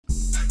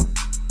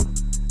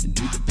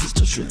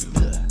shrimp.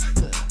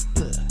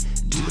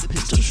 Do the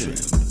pistol shrimp.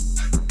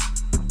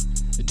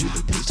 Do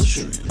the pistol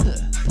shrimp.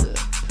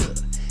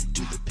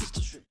 Do the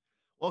pistol shrimp.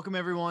 Welcome,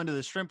 everyone, to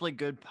the Shrimply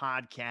Good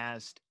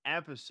Podcast,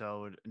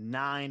 episode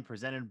 9,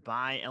 presented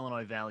by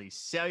Illinois Valley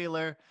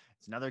Cellular.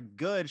 It's another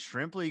good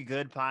Shrimply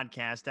Good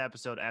Podcast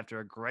episode after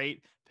a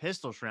great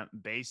Pistol Shrimp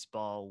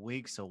baseball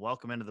week. So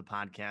welcome into the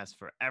podcast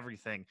for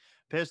everything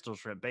Pistol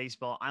Shrimp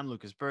baseball. I'm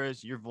Lucas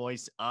Burris, your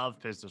voice of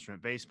Pistol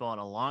Shrimp baseball.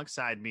 And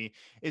alongside me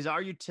is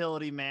our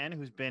utility man,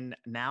 who's been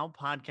now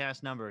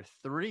podcast number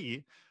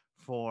 3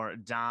 for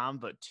Dom,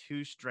 but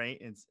 2 straight.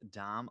 It's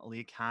Dom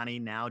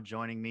Liacani now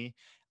joining me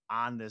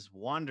on this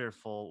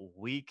wonderful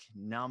week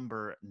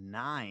number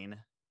 9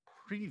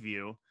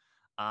 preview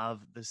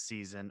of the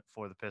season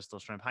for the Pistol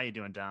Shrimp. How you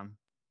doing, Dom?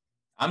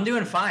 I'm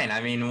doing fine.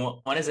 I mean,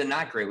 when is it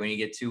not great when you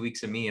get 2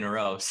 weeks of me in a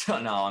row? So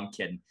no, I'm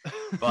kidding.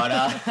 But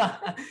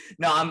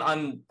no,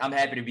 I'm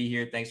happy to be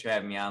here. Thanks for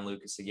having me on,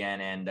 Lucas, again.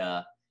 And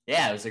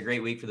yeah, it was a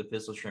great week for the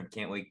Pistol Shrimp.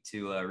 Can't wait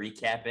to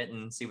recap it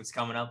and see what's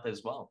coming up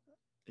as well.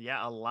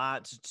 Yeah, a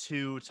lot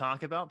to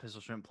talk about. Pistol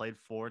Shrimp played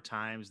 4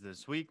 times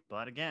this week.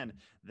 But again,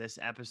 this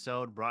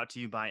episode brought to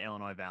you by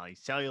Illinois Valley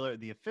Cellular,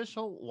 the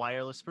official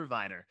wireless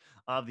provider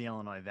of the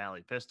Illinois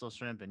Valley Pistol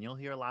Shrimp. And you'll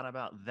hear a lot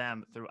about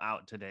them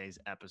throughout today's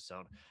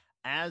episode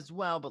as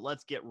well. But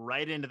let's get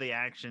right into the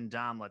action,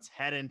 Dom. Let's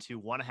head into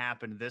what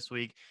happened this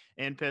week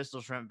in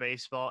Pistol Shrimp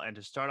baseball. And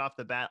to start off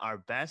the bat, our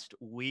best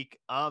week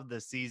of the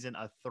season,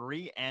 a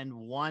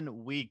 3-1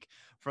 week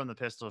from the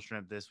Pistol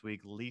Shrimp this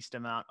week. Least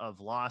amount of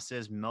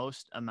losses,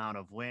 most amount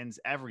of wins,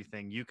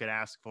 everything you could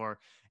ask for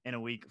in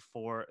a week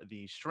for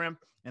the Shrimp.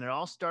 And it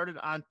all started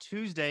on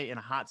Tuesday in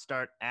a hot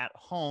start at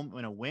home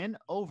in a win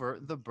over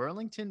the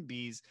Burlington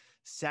Bees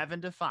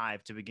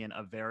 7-5 to begin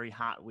a very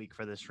hot week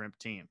for the Shrimp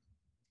team.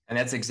 And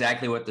that's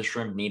exactly what the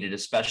Shrimp needed,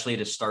 especially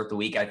to start the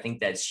week. I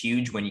think that's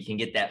huge when you can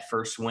get that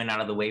first win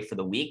out of the way for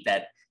the week.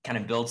 That kind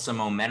of builds some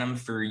momentum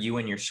for you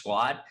and your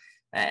squad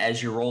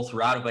as you roll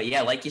throughout it. But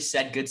yeah, like you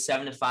said, good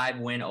 7-5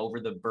 win over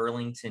the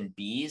Burlington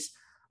Bees.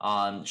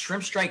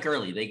 Shrimp strike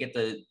early. They get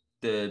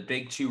the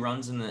big 2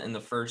 runs in the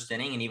first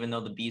inning. And even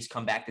though the Bees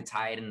come back to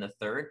tie it in the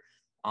third,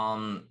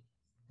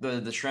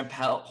 the Shrimp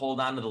hold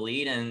on to the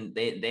lead, and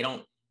they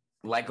don't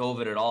let go of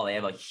it at all. They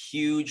have a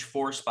huge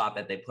 4 spot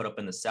that they put up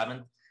in the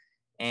 7th.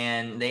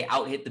 And they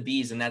out-hit the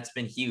Bees, and that's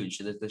been huge.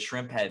 The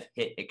Shrimp have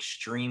hit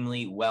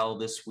extremely well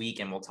this week,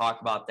 and we'll talk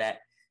about that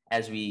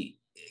as we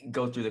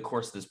go through the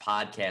course of this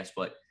podcast.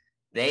 But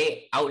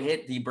they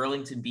out-hit the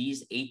Burlington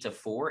Bees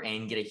 8-4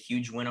 and get a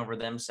huge win over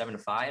them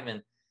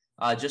 7-5.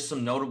 And just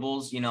some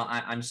notables,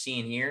 I'm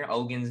seeing here.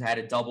 Ogans had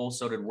a double,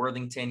 so did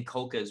Worthington,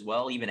 Coca as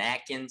well, even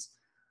Atkins.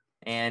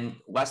 And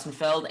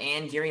Westenfeld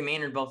and Gary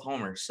Maynard both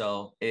homers.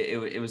 So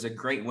it was a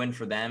great win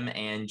for them,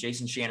 and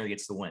Jason Shanner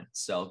gets the win.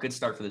 So good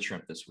start for the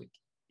Shrimp this week.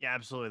 Yeah,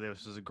 absolutely.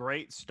 This was a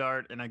great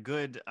start and a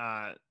good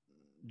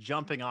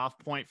jumping off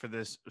point for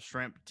this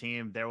Shrimp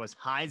team. There was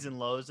highs and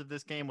lows of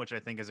this game, which I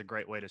think is a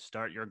great way to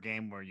start your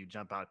game, where you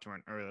jump out to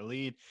an early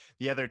lead.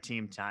 The other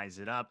team ties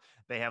it up.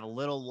 They have a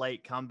little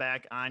late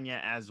comeback on you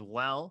as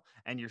well,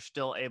 and you're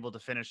still able to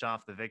finish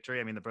off the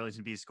victory. I mean, the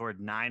Burlington Bees scored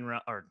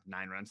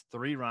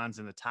 3 runs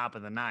in the top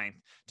of the 9th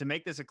to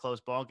make this a close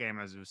ball game,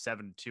 as it was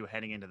 7-2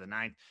 heading into the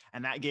 9th.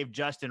 And that gave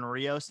Justin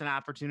Rios an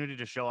opportunity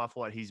to show off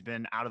what he's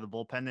been out of the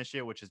bullpen this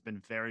year, which has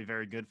been very,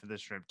 very good for this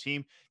Shrimp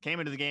team.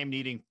 Came into the game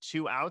needing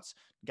 2 outs,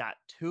 got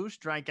 2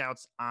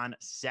 strikeouts on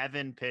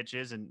 7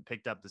 pitches and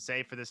picked up the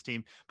save for this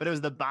team. But it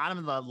was the bottom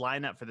of the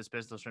lineup for this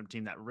Pistol Shrimp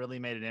team that really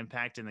made an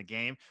impact in the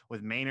game,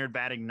 with Maynard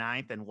batting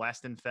 9th and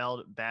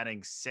Westenfeld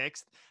batting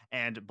 6th,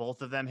 and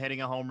both of them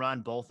hitting a home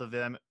run, both of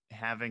them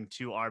having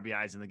 2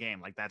 RBIs in the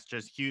game. Like, that's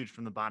just huge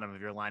from the bottom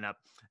of your lineup.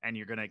 And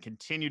you're going to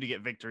continue to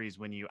get victories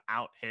when you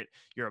out hit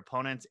your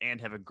opponents and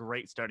have a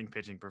great starting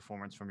pitching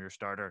performance from your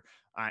starter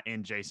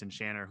in Jason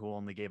Shanner, who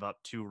only gave up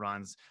 2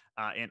 runs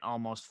in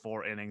almost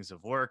 4 innings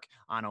of work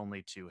on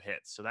only 2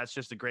 hits. So that's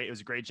just it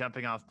was a great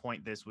jumping off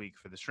point this week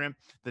for the Shrimp.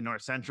 The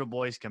North Central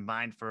boys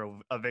combined for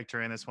a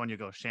victory in this one. You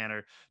go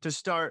Shanner to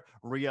start,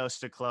 Rios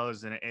to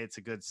close, and it's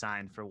a good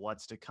sign for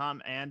what's to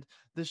come. And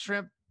the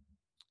Shrimp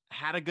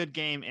had a good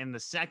game in the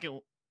second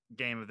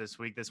game of this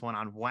week, this one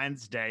on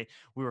Wednesday.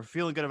 We were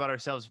feeling good about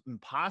ourselves,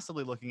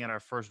 possibly looking at our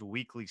first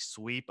weekly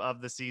sweep of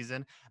the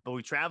season, but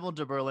we traveled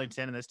to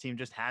Burlington, and this team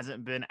just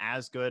hasn't been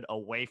as good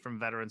away from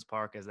Veterans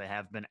Park as they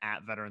have been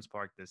at Veterans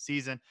Park this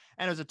season.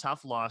 And it was a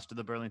tough loss to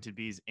the Burlington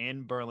Bees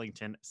in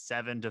Burlington,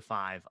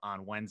 7-5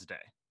 on Wednesday.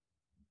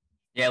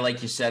 Yeah,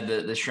 like you said,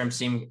 the Shrimp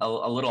seem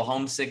a little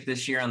homesick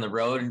this year on the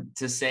road.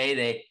 To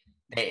say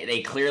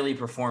they clearly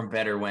perform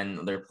better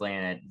when they're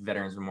playing at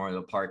Veterans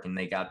Memorial Park, and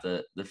they got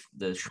the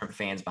Shrimp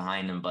fans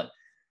behind them. But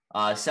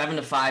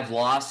 7-5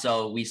 loss,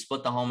 so we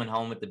split the home and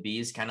home with the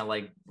Bees, kind of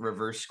like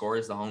reverse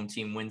scores. The home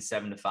team wins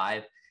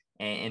 7-5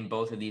 in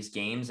both of these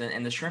games,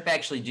 and the Shrimp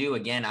actually do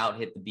again out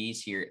hit the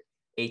Bees here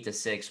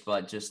 8-6,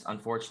 but just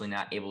unfortunately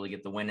not able to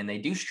get the win. And they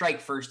do strike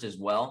first as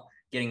well,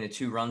 getting the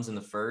 2 runs in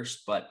the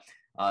first, but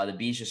the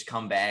Bees just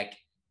come back.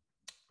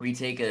 We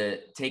take a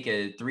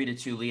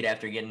 3-2 lead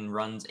after getting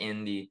runs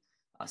in the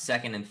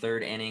second and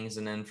third innings.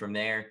 And then from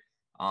there,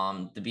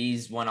 the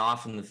Bees went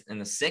off in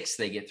the sixth.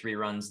 They get 3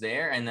 runs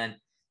there. And then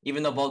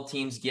even though both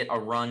teams get a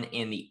run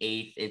in the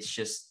eighth,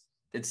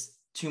 it's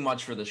too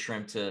much for the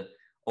Shrimp to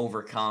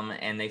overcome,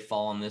 and they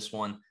fall on this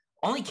one.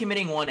 Only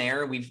committing 1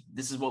 error.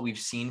 This is what we've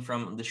seen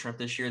from the Shrimp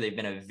this year. They've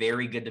been a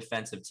very good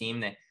defensive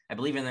team. I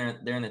believe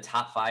they're in the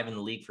top 5 in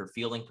the league for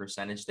fielding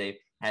percentage. They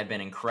have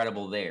been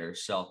incredible there.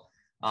 So,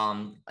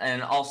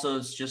 and also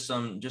it's just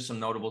some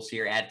notables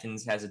here.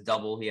 Adkins has a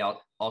double. He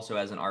also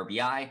has an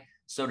RBI.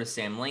 So does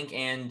Sam Link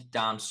and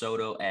Dom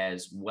Soto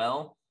as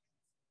well.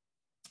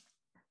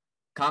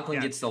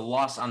 Conklin gets the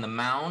loss on the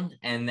mound,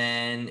 and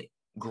then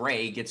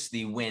Gray gets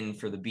the win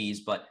for the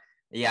Bees. But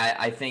yeah,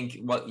 I think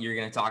what you're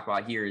going to talk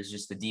about here is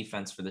just the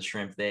defense for the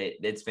Shrimp.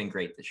 It's been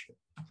great this year.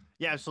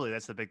 Yeah, absolutely.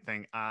 That's the big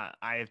thing. I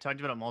have talked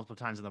about it multiple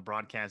times in the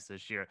broadcast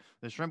this year.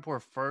 The Shrimp were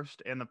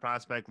first in the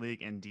Prospect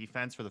League in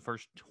defense for the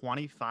first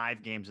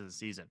 25 games of the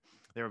season.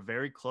 They were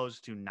very close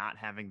to not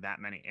having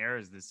that many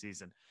errors this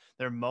season.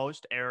 Their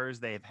most errors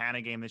they have had in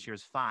a game this year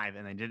is 5,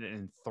 and they did it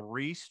in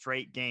 3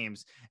 straight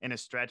games in a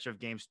stretch of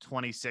games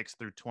 26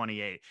 through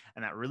 28.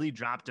 And that really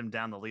dropped them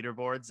down the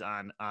leaderboards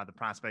on the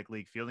Prospect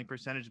League fielding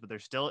percentage, but they're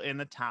still in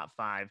the top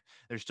 5.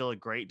 They're still a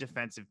great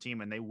defensive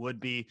team, and they would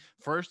be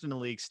first in the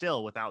league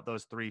still without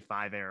those 3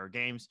 5-error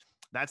games.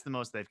 That's the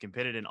most they've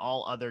committed in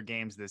all other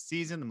games this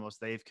season. The most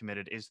they've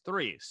committed is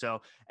 3.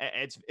 So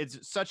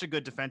it's such a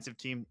good defensive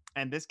team.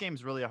 And this game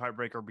is really a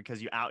heartbreaker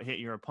because you out-hit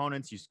your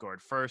opponents. You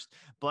scored first.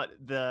 But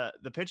the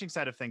pitching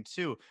side of things,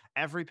 too,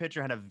 every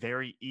pitcher had a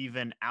very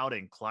even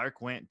outing. Clark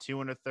went 2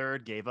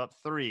 1/3, gave up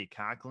 3.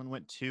 Conklin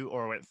went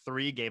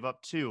 3, gave up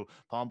 2.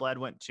 Palmblad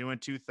went 2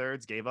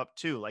 2/3, gave up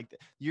 2. Like,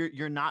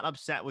 you're not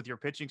upset with your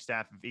pitching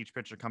staff if each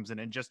pitcher comes in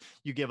and just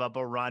you give up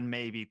a run,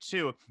 maybe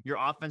 2. Your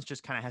offense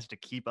just kind of has to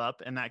keep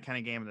up in that kind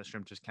of game, and the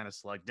Shrimp just kind of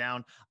slugged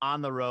down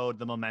on the road.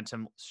 The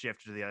momentum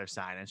shifted to the other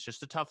side, and it's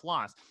just a tough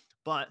loss.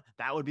 But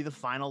that would be the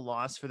final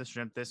loss for the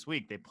Shrimp this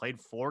week. They played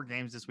 4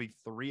 games this week,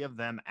 3 of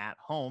them at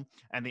home,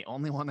 and the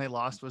only one they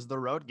lost was the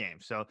road game.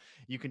 So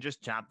you can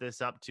just chop this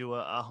up to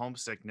a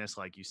homesickness,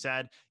 like you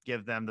said,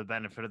 give them the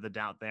benefit of the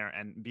doubt there,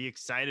 and be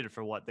excited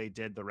for what they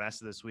did the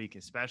rest of this week,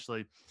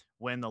 especially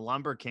when the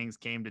Lumber Kings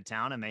came to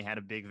town and they had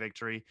a big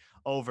victory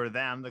over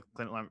them, the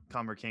Clinton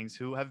Lumber Kings,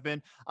 who have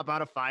been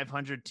about a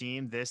 500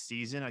 team this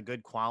season, a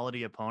good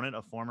quality opponent,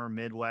 a former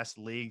Midwest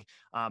League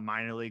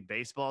minor league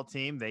baseball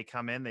team. They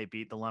come in, they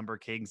beat the Lumber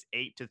Kings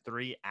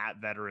 8-3 at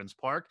Veterans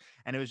Park,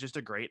 and it was just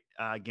a great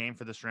game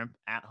for the Shrimp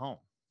at home.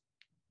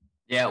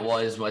 Yeah, it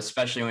was,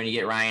 especially when you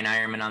get Ryan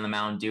Eierman on the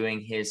mound doing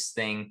his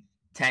thing.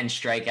 10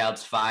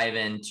 strikeouts, 5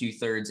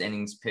 2/3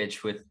 innings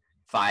pitched with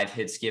 5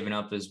 hits given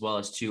up, as well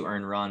as 2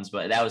 earned runs.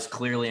 But that was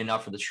clearly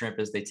enough for the Shrimp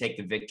as they take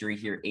the victory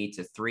here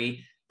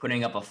 8-3,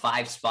 putting up a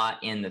 5 spot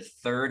in the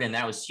third. And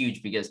that was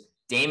huge because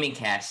Damon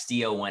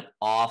Castillo went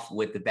off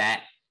with the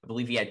bat. I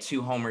believe he had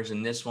 2 homers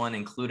in this one,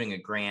 including a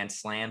grand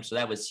slam. So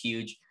that was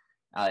huge.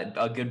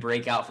 A good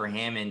breakout for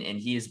him. And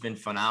he has been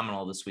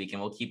phenomenal this week.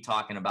 And we'll keep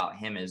talking about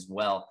him as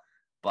well.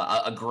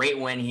 But a great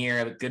win here,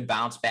 a good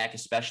bounce back,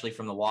 especially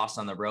from the loss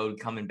on the road,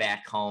 coming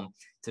back home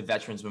to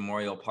Veterans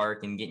Memorial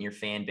Park and getting your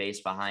fan base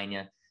behind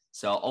you.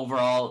 So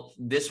overall,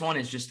 this one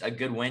is just a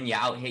good win. You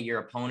out-hit your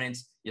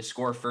opponents, you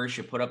score first,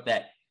 you put up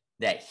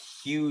that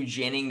huge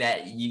inning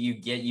that you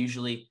get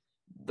usually.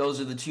 Those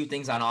are the 2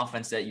 things on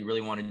offense that you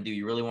really want to do.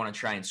 You really want to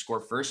try and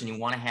score first, and you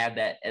want to have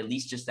that at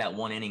least just that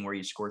 1 inning where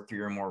you score 3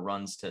 or more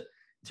runs to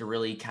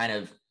really kind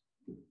of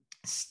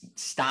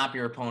stop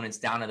your opponents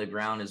down to the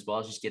ground, as well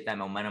as just get that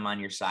momentum on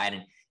your side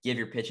and give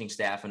your pitching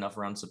staff enough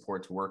run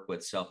support to work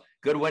with. So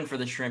good win for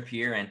the Shrimp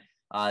here, and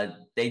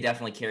they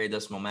definitely carried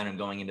this momentum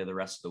going into the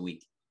rest of the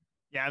week.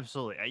 Yeah,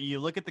 absolutely. You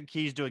look at the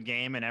keys to a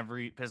game and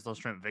every Pistol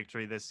Shrimp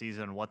victory this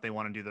season, what they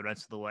want to do the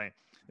rest of the way.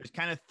 There's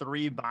kind of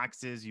 3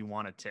 boxes you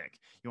want to tick.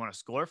 You want to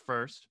score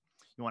first,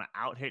 you want to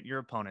out-hit your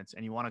opponents,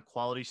 and you want a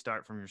quality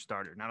start from your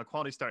starter. Now, a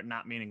quality start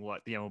not meaning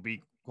what the MLB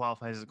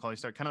qualifies as a quality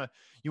start. Kind of,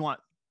 you want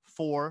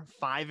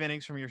 4-5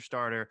 innings from your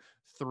starter,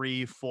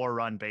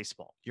 3-4-run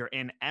baseball. You're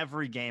in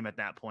every game at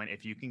that point.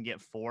 If you can get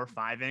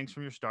 4-5 innings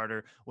from your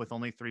starter with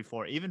only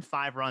 3-4, even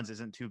 5 runs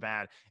isn't too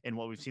bad in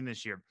what we've seen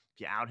this year.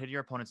 If you out-hit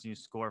your opponents and you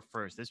score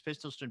first, this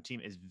Pistol Shrimp team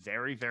is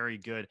very, very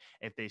good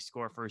if they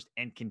score first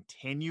and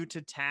continue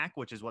to tack,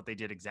 which is what they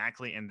did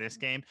exactly in this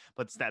game.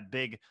 But it's that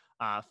big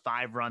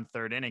 5-run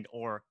third inning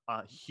or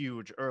a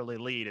huge early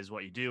lead is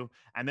what you do.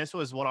 And this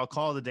was what I'll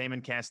call the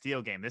Damon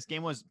Castillo game. This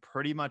game was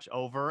pretty much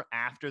over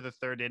after the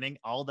third inning.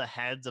 All the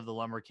heads of the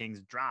Lumber Kings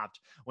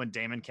dropped when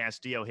Damon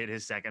Castillo hit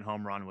his second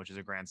home run, which is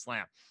a grand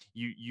slam.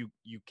 You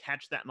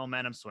catch that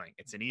momentum swing.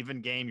 It's an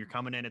even game. You're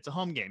coming in. It's a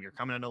home game. You're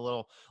coming in a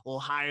little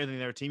higher than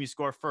their team. You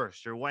score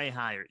first. You're way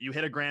higher. You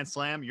hit a grand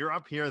slam. You're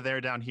up here.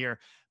 They're down here.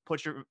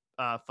 Put your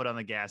foot on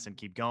the gas and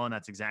keep going.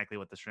 That's exactly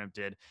what the Shrimp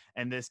did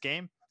in this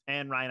game.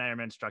 And Ryan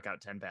Eierman struck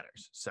out 10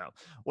 batters. So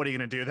what are you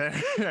going to do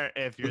there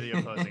if you're the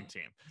opposing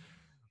team?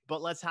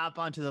 But let's hop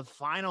on to the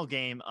final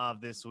game of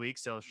this week.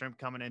 So Shrimp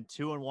coming in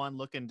 2-1,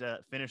 looking to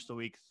finish the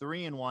week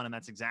 3-1, and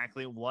that's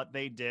exactly what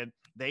they did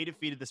They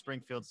defeated the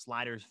Springfield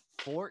Sliders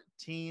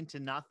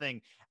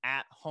 14-0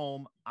 at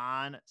home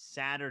on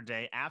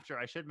Saturday. After,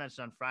 I should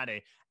mention, on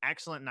Friday,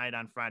 excellent night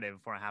on Friday.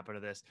 Before I hop into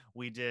this,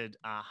 we did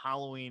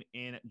Halloween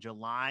in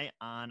July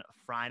on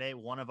Friday,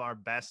 one of our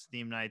best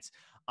theme nights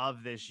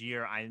of this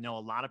year. I know a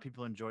lot of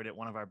people enjoyed it.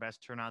 One of our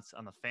best turnouts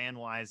on the fan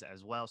wise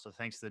as well. So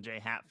thanks to the J.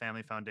 Hatt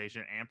Family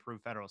Foundation and Peru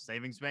Federal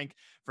Savings Bank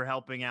for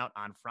helping out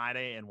on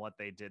Friday and what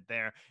they did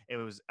there. It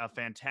was a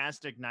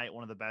fantastic night.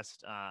 One of the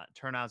best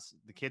turnouts.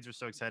 The kids were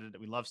so excited.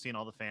 We love seeing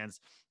all the fans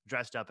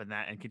dressed up in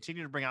that and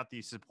continue to bring out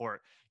the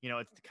support. You know,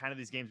 it's kind of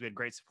these games. We had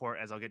great support,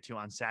 as I'll get to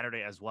on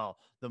Saturday as well.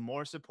 The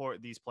more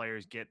support these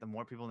players get, the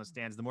more people in the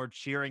stands, the more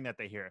cheering that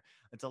they hear.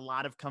 It's a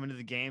lot of coming to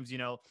the games, you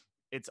know.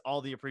 It's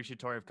all the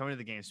appreciatory of coming to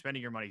the game,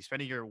 spending your money,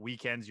 spending your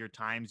weekends, your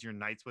times, your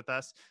nights with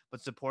us, but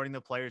supporting the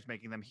players,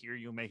 making them hear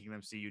you, making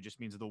them see you just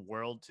means the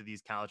world to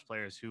these college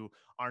players who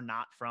are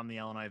not from the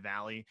Illinois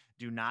Valley,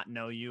 do not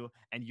know you,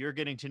 and you're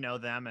getting to know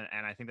them.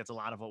 And I think that's a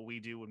lot of what we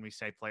do when we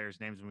say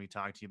players' names, when we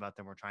talk to you about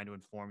them. We're trying to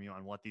inform you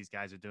on what these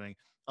guys are doing.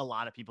 A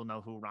lot of people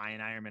know who Ryan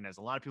Ironman is.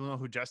 A lot of people know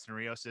who Justin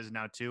Rios is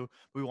now too.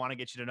 We want to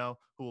get you to know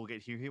who will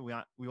get here.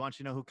 We want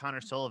you to know who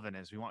Connor Sullivan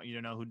is. We want you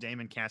to know who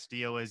Damon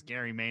Castillo is,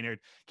 Gary Maynard,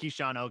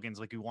 Keyshawn Ogans.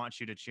 Like, we want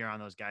you to cheer on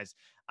those guys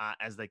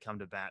as they come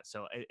to bat.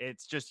 So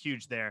it's just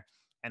huge there.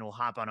 And we'll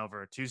hop on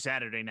over to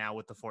Saturday now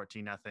with the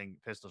 14-0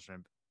 Pistol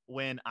Shrimp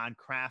win on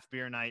Craft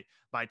Beer Night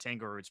by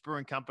Tango Roots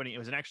Brewing Company. It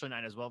was an excellent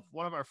night as well.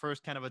 One of our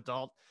first kind of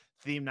adult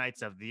theme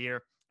nights of the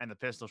year. And the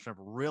Pistol Shrimp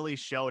really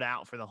showed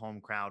out for the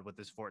home crowd with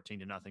this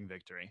 14-0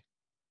 victory.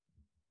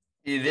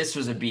 This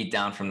was a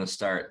beatdown from the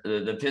start.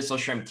 The Pistol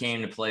Shrimp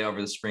came to play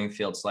over the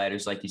Springfield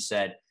Sliders, like you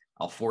said,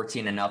 a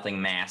 14-0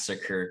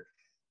 massacre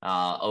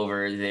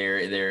over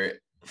their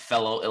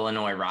fellow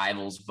Illinois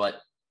rivals.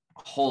 But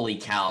holy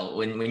cow,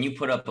 when you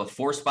put up a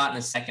 4-spot in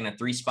the second, a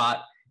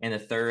 3-spot in the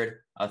third,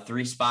 a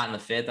 3-spot in the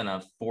fifth, and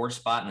a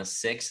 4-spot in the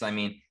sixth, I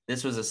mean,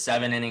 this was a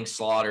 7-inning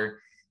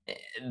slaughter.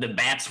 The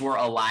bats were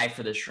alive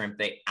for the Shrimp.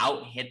 They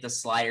out-hit the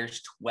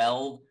Sliders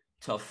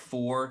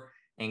 12-4,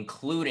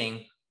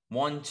 including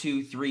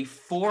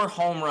 4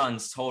 home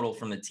runs total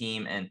from the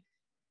team. And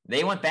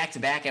they went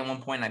back-to-back at one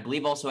point, and I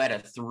believe also had a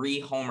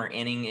 3-homer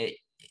inning.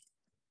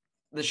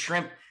 The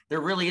Shrimp,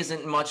 there really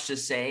isn't much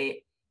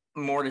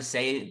more to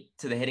say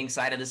to the hitting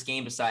side of this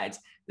game besides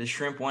the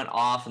Shrimp went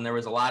off, and there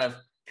was a lot of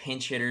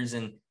pinch hitters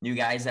and new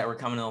guys that were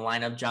coming to the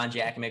lineup. John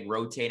Jakovic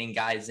rotating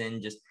guys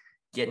in, just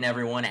getting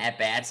everyone at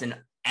bats, and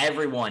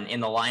everyone in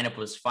the lineup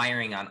was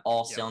firing on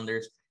all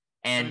cylinders.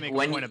 And let me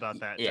make a point about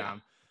that,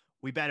 Tom.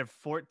 We batted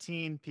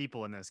 14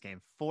 people in this game.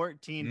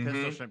 14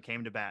 Pistol Shrimp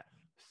came to bat.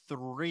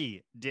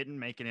 3 didn't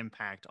make an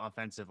impact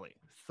offensively.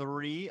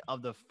 3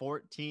 of the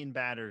 14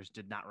 batters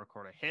did not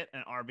record a hit,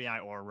 an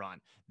RBI, or a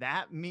run.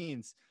 That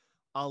means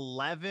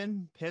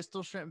 11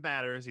 Pistol Shrimp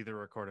batters either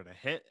recorded a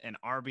hit, an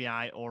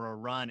RBI, or a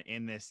run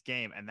in this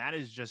game. And that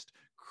is just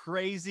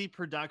crazy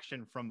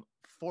production from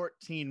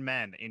 14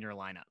 men in your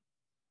lineup.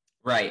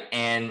 Right.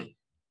 And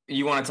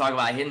you want to talk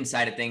about hitting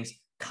side of things.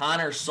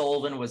 Connor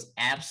Sullivan was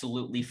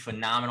absolutely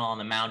phenomenal on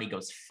the mound. He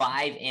goes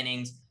 5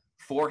 innings,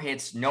 4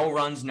 hits, no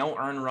runs, no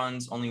earned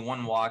runs, only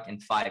 1 walk,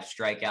 and 5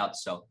 strikeouts.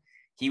 So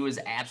he was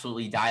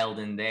absolutely dialed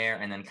in there.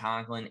 And then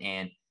Conklin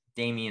and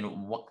Damian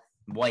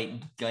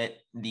White got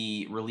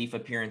the relief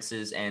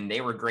appearances, and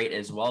they were great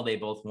as well. They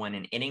both won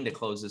an inning to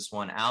close this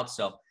one out.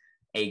 So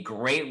a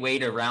great way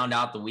to round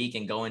out the week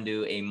and go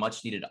into a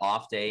much needed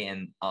off day.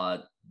 And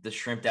the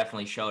Shrimp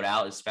definitely showed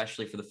out,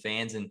 especially for the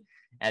fans and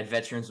at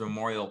Veterans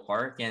Memorial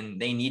Park, and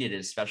they needed it,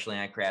 especially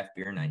on Craft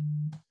Beer Night.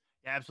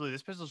 Yeah, absolutely.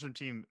 This Pistol Shrimp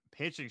team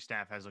pitching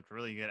staff has looked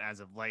really good as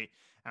of late.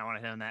 And I want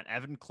to hit on that.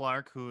 Evan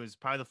Clark, who is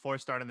probably the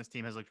 4th start on this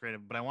team, has looked great.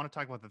 But I want to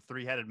talk about the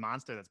 3-headed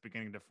monster that's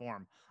beginning to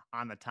form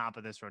on the top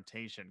of this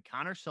rotation.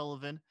 Connor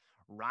Sullivan,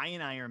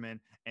 Ryan Ironman,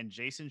 and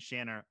Jason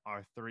Shanner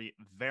are 3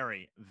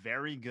 very,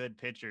 very good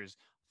pitchers.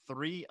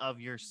 3 of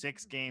your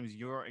 6 games,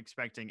 you're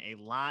expecting a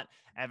lot.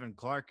 Evan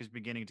Clark is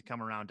beginning to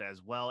come around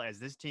as well. As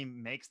this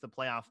team makes the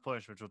playoff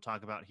push, which we'll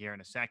talk about here in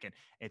a second.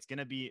 It's going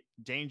to be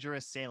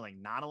dangerous sailing.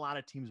 Not a lot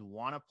of teams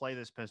want to play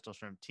this Pistol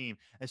Shrimp team,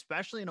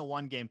 especially in a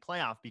 1-game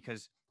playoff,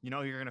 because you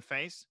know who you're going to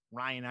face?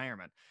 Ryan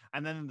Ironman.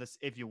 And then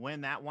if you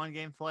win that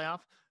 1-game playoff,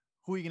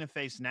 who are you going to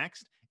face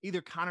next?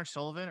 Either Connor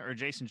Sullivan or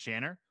Jason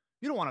Shanner.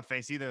 You don't want to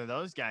face either of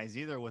those guys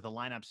either, with a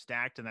lineup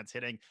stacked and that's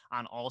hitting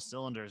on all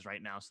cylinders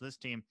right now. So this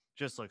team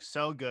just looks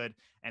so good.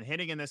 And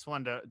hitting in this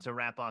one to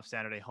wrap off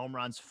Saturday, home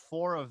runs,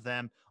 4 of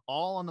them,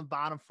 all on the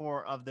bottom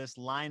 4 of this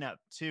lineup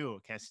too.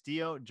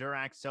 Castillo,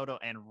 Durack, Soto,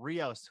 and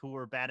Rios, who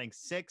were batting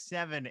 6,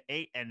 7,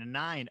 8, and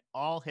 9,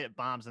 all hit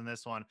bombs in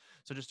this one.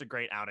 So just a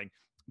great outing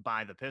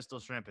by the Pistol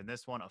Shrimp in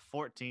this one, a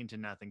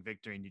 14-0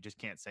 victory. And you just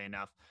can't say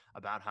enough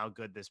about how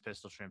good this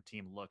Pistol Shrimp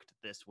team looked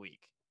this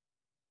week.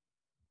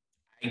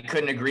 I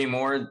couldn't agree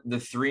more. The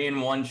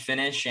 3-1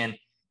 finish, and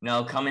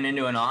coming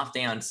into an off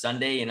day on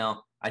Sunday,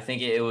 I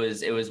think it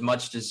was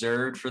much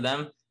deserved for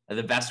them.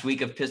 The best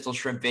week of Pistol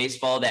Shrimp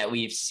baseball that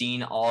we've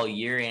seen all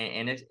year,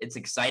 and it's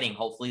exciting.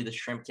 Hopefully the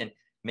Shrimp can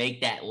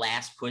make that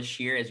last push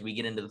here as we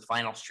get into the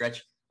final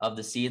stretch of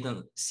the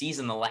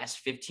season, the last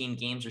 15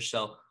 games or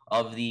so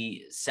of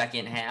the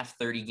second half,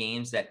 30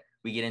 games that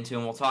we get into.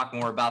 And we'll talk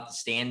more about the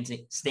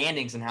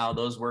standings and how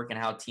those work and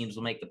how teams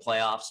will make the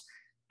playoffs.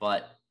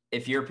 But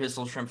if you're a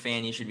Pistol Shrimp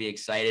fan, you should be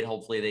excited.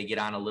 Hopefully they get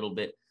on a little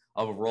bit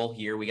of a roll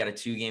here. We got a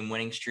 2-game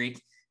winning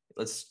streak.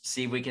 Let's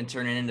see if we can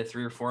turn it into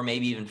 3 or 4,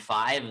 maybe even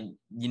 5. And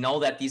you know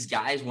that these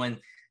guys, when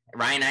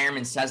Ryan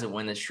Ironman says it,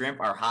 when the Shrimp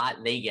are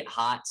hot, they get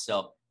hot.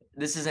 So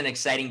this is an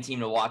exciting team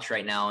to watch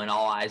right now, and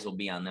all eyes will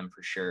be on them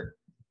for sure.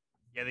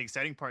 Yeah, the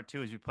exciting part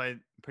too is we play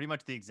pretty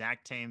much the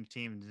exact same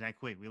team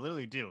next week. We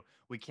literally do.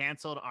 We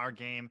canceled our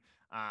game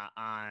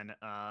on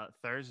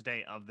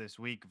Thursday of this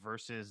week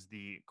versus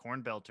the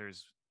Corn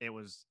Belters. It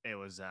was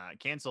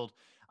canceled.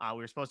 We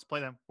were supposed to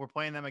play them. We're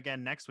playing them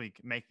again next week,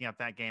 making up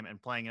that game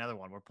and playing another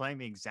one. We're playing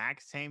the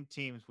exact same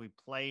teams we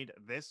played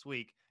this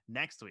week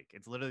next week.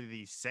 It's literally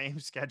the same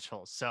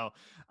schedule. So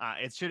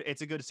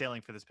it's a good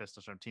sailing for this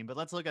Pistol Shrimp team. But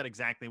let's look at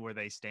exactly where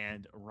they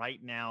stand right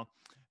now.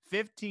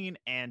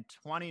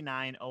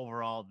 15-29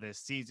 overall this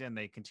season.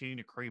 They continue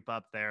to creep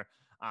up there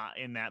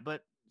in that.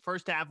 But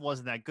first half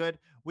wasn't that good.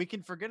 We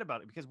can forget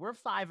about it because we're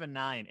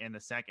 5-9 in the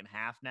second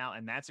half now,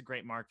 and that's a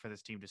great mark for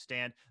this team to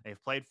stand.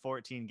 They've played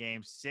 14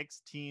 games,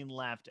 16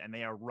 left, and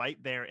they are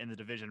right there in the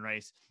division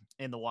race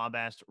in the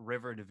Wabash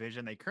River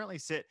division. They currently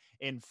sit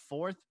in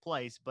 4th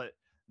place, but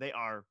they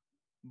are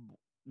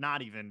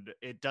not even,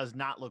 it does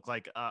not look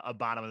like a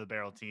bottom of the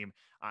barrel team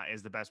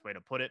is the best way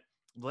to put it.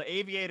 The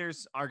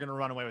Aviators are going to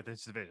run away with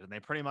this division. They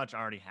pretty much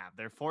already have.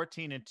 They're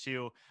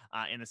 14-2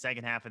 in the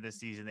second half of this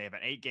season. They have an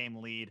 8-game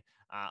lead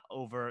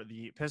over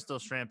the Pistol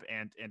Shrimp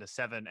and a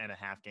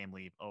 7.5-game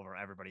lead over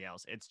everybody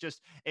else.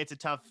 It's a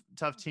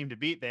tough team to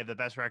beat. They have the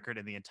best record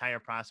in the entire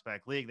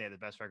Prospect League. They have the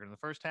best record in the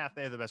first half.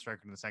 They have the best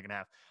record in the second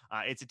half.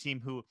 It's a team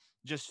who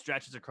just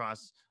stretches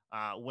across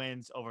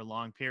wins over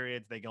long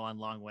periods. They go on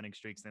long winning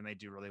streaks, and they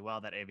do really well.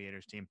 That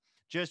Aviators team,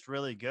 just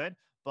really good.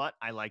 But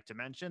I like to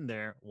mention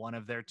one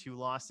of their 2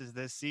 losses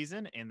this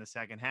season in the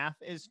second half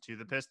is to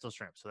the Pistol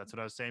Shrimp. So that's what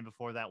I was saying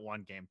before, that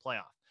 1-game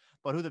playoff.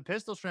 But who the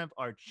Pistol Shrimp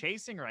are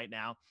chasing right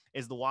now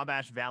is the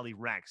Wabash Valley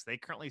Rex. They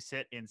currently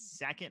sit in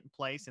 2nd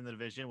place in the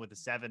division with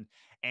a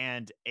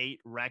 7-8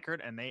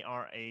 record, and they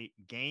are a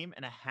game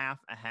and a half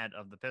ahead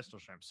of the Pistol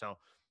Shrimp. So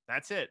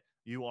that's it.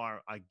 You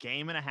are a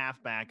game and a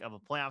half back of a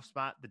playoff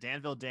spot. The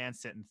Danville Dans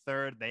sit in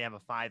 3rd. They have a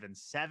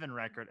 5-7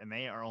 record, and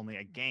they are only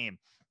a game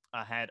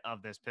ahead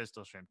of this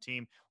Pistol Shrimp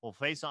team. We'll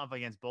face off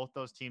against both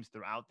those teams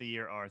throughout the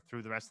year or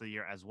through the rest of the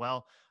year as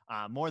well,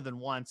 more than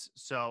once.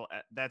 So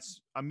that's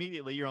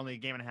immediately, you're only a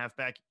game and a half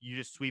back. You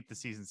just sweep the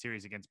season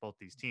series against both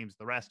these teams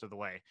the rest of the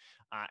way.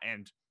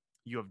 And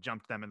you have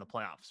jumped them in the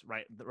playoffs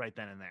right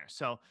then and there.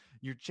 So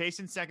you're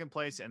chasing 2nd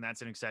place, and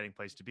that's an exciting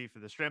place to be for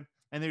the Shrimp.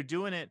 And they're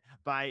doing it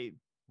by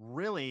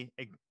really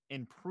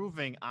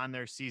improving on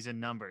their season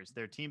numbers.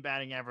 Their team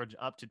batting average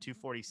up to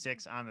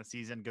 246 on the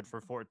season, good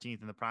for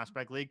 14th in the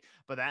Prospect League,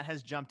 but that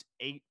has jumped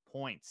 8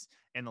 points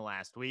in the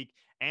last week.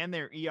 And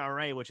their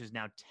ERA, which is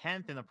now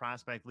 10th in the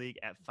Prospect League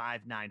at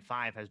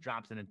 5.95, has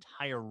dropped an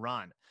entire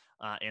run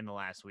in the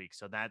last week.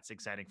 So that's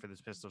exciting for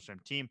this Pistol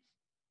Shrimp team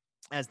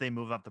as they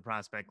move up the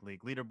Prospect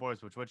League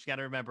leaderboards, which what you got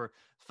to remember,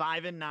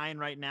 5-9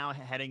 right now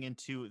heading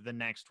into the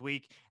next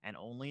week, and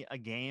only a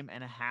game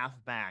and a half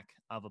back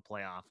of a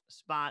playoff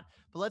spot.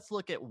 But let's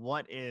look at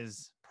what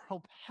is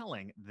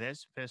propelling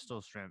this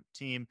Pistol Shrimp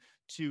team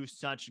to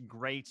such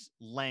great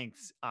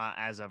lengths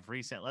as of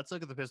recent. Let's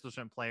look at the Pistol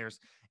Shrimp players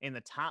in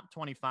the top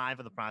 25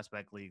 of the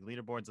Prospect League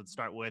leaderboards. Let's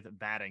start with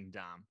batting,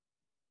 Dom.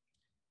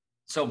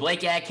 So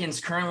Blake Atkins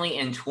currently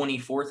in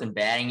 24th in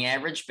batting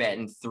average,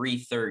 batting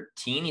 .313.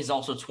 He's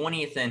also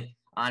 20th in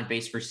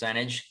on-base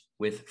percentage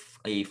with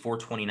a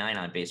 .429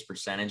 on-base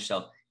percentage.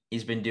 So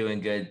he's been doing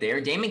good there.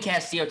 Damon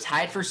Castillo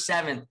tied for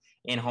 7th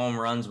in home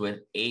runs with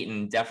 8,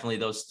 and definitely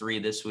those 3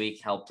 this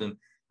week helped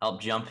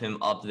jump him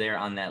up there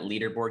on that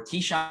leaderboard.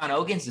 Keyshawn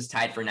Ogans is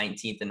tied for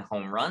 19th in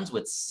home runs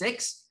with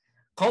 6.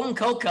 Colton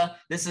Coca,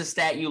 this is a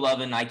stat you love,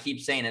 and I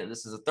keep saying it.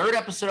 This is the 3rd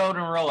episode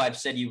in a row I've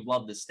said you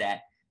love this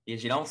stat,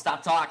 because you don't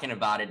stop talking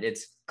about it.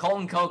 It's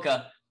Colton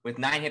Coca with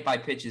 9 hit by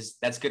pitches.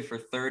 That's good for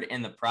 3rd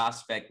in the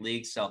Prospect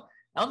League. So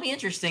that'll be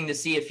interesting to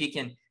see if he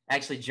can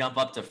actually jump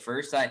up to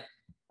 1st.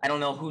 I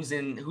don't know who's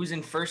in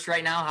 1st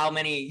right now. How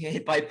many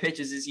hit by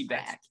pitches is he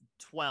back?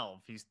 12.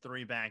 He's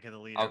 3 back of the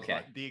leader.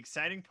 Okay. But the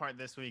exciting part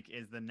this week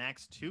is the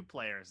next 2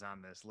 players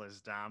on this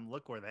list, Dom.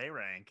 Look where they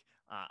rank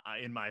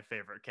in my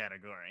favorite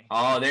category.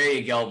 Oh, there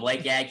you go.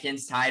 Blake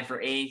Atkins tied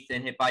for 8th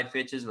in hit by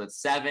pitches with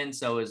 7.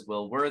 So is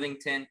Will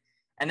Worthington.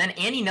 And then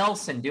Andy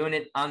Nelson doing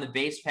it on the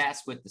base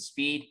pass with the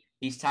speed.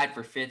 He's tied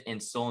for 5th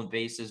in stolen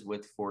bases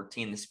with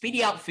 14. The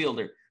speedy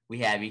outfielder we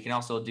have. You can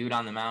also do it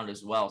on the mound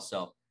as well.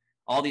 So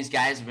all these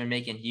guys have been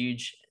making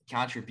huge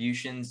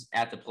contributions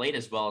at the plate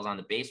as well as on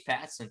the base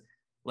paths. And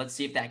let's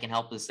see if that can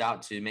help us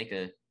out to make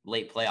a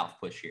late playoff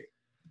push here.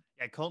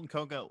 Yeah, Colton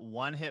Coca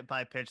 1 hit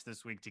by pitch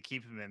this week to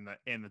keep him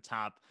in the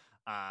top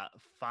 5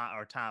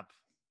 or top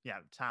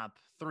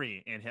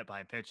 3 in hit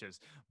by pitches.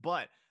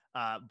 But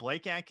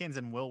Blake Atkins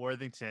and Will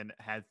Worthington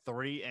had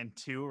 3 and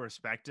 2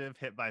 respective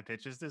hit by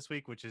pitches this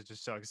week, which is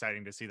just so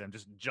exciting to see them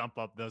just jump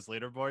up those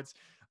leaderboards.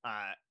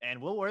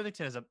 And Will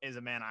Worthington is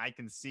a man I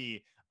can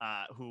see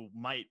who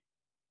might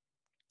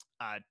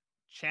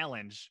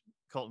challenge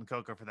Colton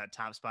Coco for that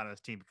top spot on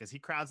his team because he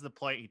crowds the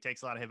plate. He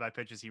takes a lot of hit by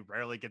pitches. He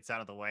rarely gets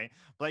out of the way.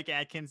 Blake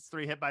Atkins,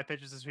 3 hit by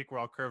pitches this week were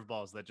all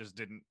curveballs that just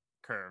didn't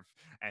curve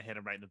and hit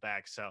him right in the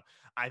back. So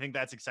I think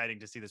that's exciting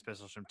to see this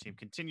Pistol Shrimp team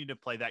continue to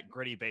play that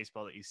gritty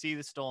baseball that you see,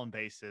 the stolen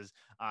bases,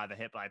 the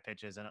hit by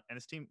pitches, and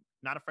this team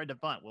not afraid to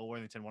bunt. Will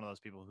Worthington, one of those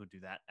people who do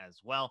that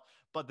as well.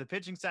 But the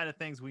pitching side of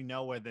things, we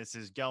know where this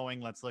is going.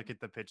 Let's look at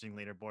the pitching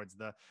leaderboards.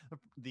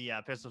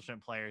 The Pistol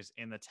Shrimp players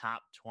in the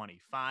top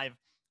 25.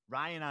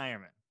 Ryan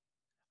Eierman.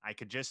 I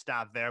could just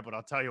stop there, but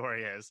I'll tell you where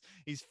he is.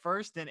 He's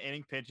first in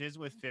inning pitches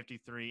with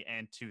 53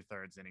 and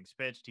 2/3 innings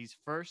pitched. He's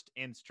first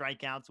in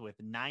strikeouts with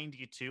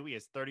 92. He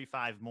has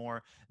 35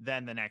 more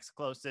than the next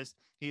closest.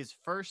 He is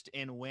first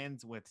in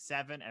wins with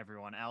 7.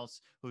 Everyone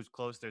else who's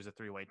close, there's a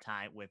 3-way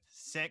tie with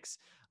 6.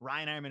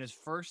 Ryan Eierman is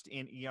first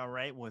in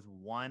ERA with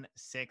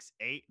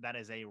 1.68. That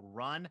is a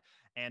run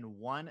and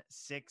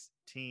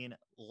 116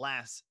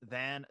 less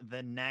than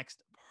the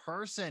next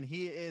person.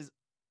 He is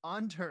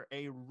under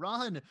a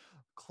run,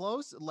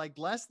 close, like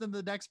less than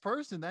the next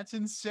person. That's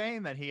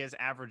insane that he is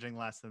averaging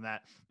less than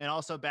that. And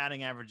also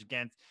batting average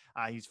against,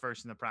 he's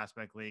first in the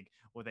prospect league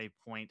with a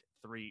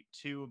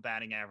 .32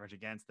 batting average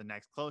against. The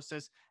next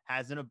closest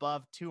has an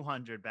above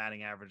 200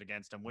 batting average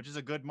against him, which is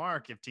a good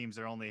mark if teams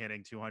are only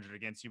hitting 200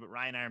 against you. But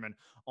Ryan Eierman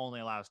only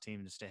allows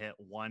teams to hit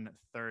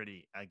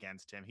 130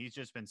 against him. He's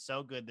just been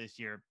so good this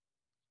year.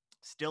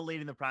 Still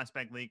leading the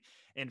prospect league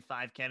in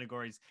 5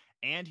 categories,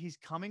 and he's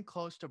coming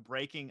close to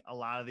breaking a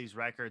lot of these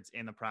records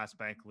in the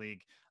prospect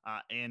league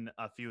in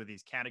a few of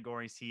these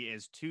categories. He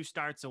is 2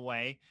 starts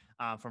away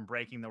from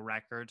breaking the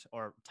record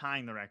or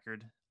tying the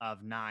record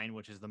of 9,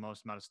 which is the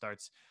most amount of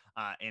starts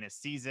in a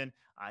season.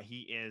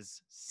 He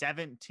is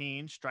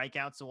 17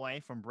 strikeouts away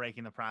from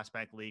breaking the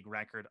prospect league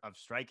record of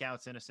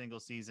strikeouts in a single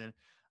season.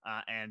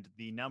 And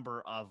the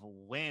number of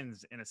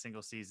wins in a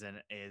single season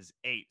is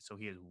 8. So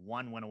he is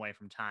 1 win away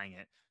from tying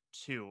it,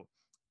 2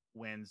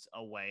 wins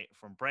away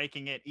from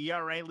breaking it.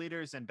 ERA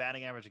leaders and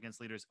batting average against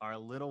leaders are a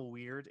little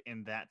weird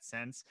in that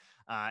sense.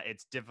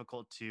 It's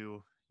difficult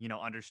to,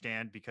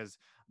 understand because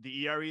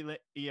the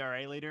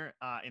ERA leader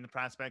in the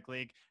prospect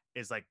league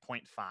is like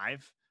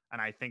 0.5.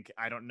 And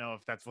I don't know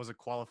if that was a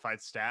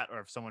qualified stat or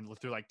if someone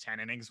threw like 10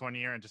 innings one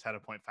year and just had a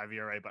 0.5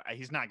 ERA, but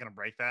he's not going to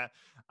break that.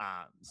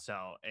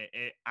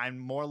 I'm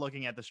more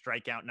looking at the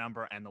strikeout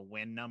number and the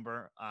win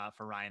number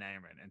for Ryan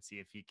Eierman and see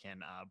if he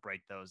can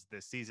break those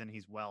this season.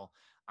 He's well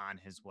on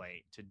his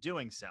way to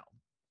doing so.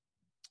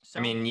 I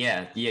mean,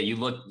 yeah.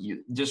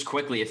 You just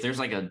quickly, if there's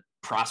like a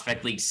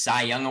prospect league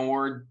Cy Young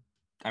award,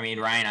 I mean,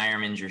 Ryan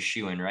Eierman's your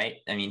shoo-in, right?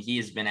 I mean, he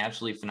has been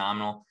absolutely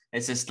phenomenal.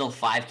 This is still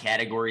 5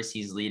 categories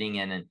he's leading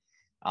in,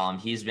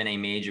 and he's been a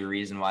major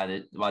reason why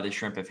the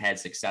Shrimp have had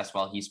success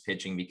while he's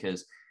pitching,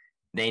 because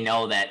they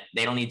know that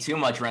they don't need too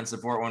much run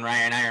support when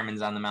Ryan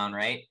Eierman's on the mound,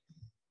 right?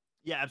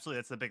 Yeah, absolutely.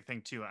 That's the big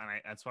thing too.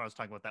 And that's why I was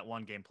talking about that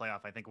 1-game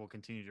playoff. I think we'll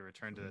continue to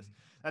return to this.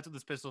 That's what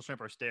the Pistol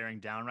Shrimp are staring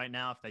down right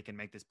now. If they can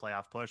make this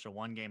playoff push, a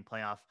 1-game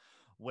playoff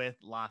with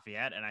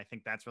Lafayette. And I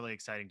think that's really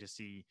exciting to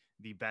see.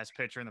 The best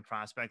pitcher in the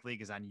prospect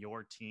league is on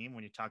your team.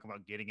 When you talk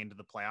about getting into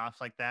the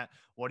playoffs like that,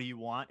 what do you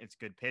want? It's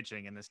good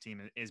pitching. And this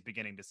team is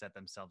beginning to set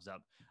themselves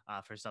up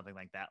for something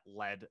like that,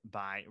 led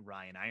by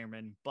Ryan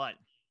Eierman. But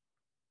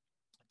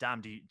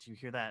Dom, do you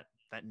hear that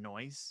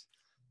noise?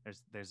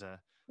 There's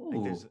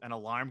an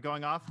alarm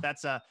going off.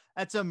 That's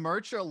a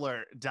merch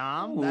alert,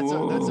 Dom. That's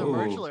a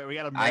merch alert. We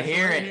got a merch I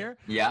hear alert it here.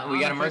 Yeah, we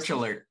got a merch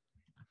alert.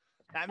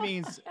 That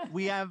means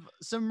we have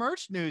some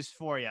merch news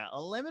for you.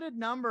 A limited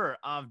number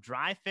of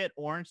Dry Fit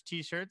orange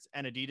t-shirts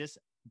and Adidas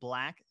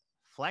black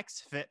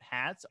Flex Fit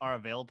hats are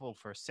available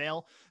for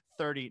sale.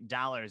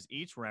 $30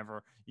 each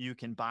wherever you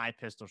can buy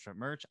Pistol Shrimp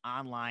merch,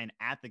 online,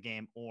 at the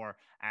game, or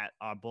at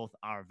both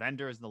our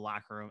vendors, The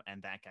Locker Room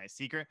and That Guy's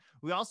Secret.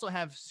 We also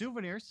have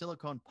souvenirs,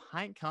 silicone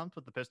pint cups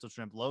with the Pistol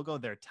Shrimp logo.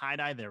 They're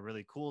tie-dye. They're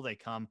really cool. They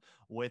come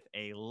with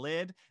a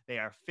lid. They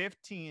are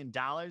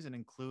 $15 and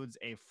includes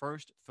a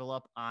first fill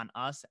up on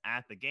us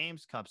at the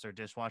games. Cups are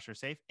dishwasher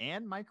safe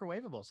and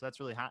microwavable. So that's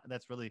really hot.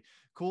 That's really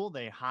cool.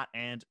 They hot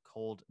and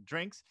cold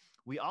drinks.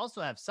 We also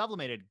have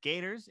sublimated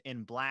gaiters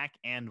in black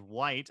and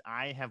white.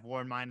 I have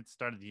worn mine at the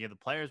start of the year. The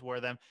players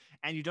wear them,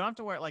 and you don't have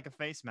to wear it like a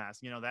face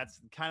mask.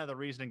 That's kind of the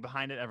reasoning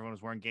behind it. Everyone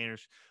was wearing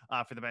gaiters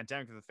for the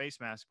pandemic with a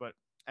face mask, but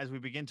as we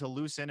begin to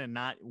loosen and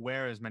not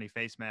wear as many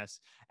face masks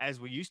as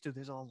we used to,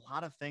 there's a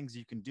lot of things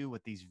you can do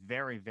with these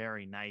very,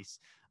 very nice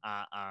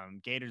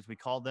gaiters. We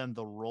call them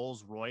the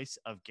Rolls Royce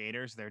of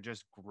gaiters. They're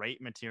just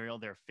great material.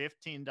 They're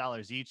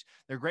 $15 each.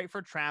 They're great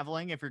for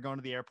traveling if you're going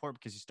to the airport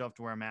because you still have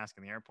to wear a mask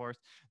in the airport.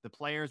 The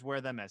players wear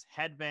them as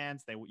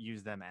headbands. They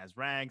use them as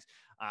rags.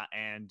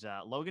 And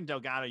Logan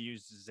Delgado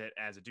uses it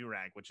as a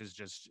do-rag, which is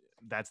just,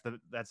 that's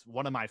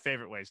one of my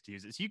favorite ways to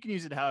use it. So you can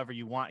use it however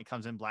you want. It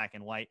comes in black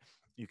and white.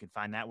 You can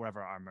find that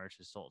wherever our merch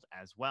is sold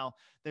as well.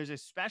 There's a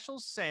special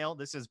sale.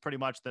 This is pretty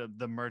much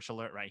the merch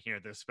alert right here.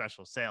 There's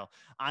special sale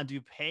on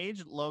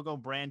DuPage logo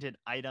branded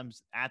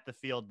items at the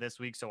field this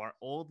week. So our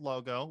old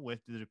logo with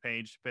the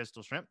DuPage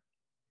Pistol Shrimp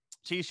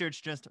T-shirts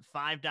just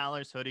 $5.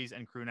 Hoodies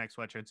and crew neck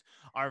sweatshirts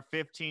are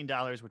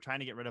 $15. We're trying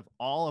to get rid of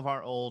all of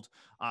our old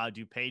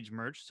DuPage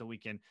merch so we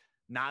can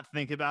not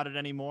think about it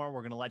anymore.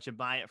 We're going to let you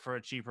buy it for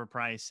a cheaper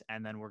price,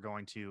 and then we're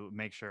going to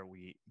make sure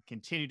we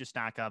continue to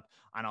stock up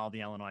on all the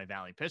Illinois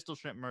Valley Pistol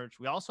Shrimp merch.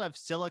 We also have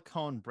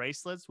silicone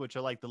bracelets, which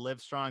are like the Live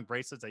Strong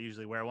bracelets. I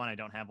usually wear one. I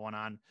don't have one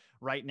on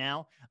right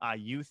now.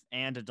 Youth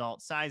and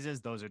adult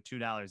sizes. Those are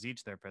 $2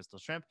 each. They're Pistol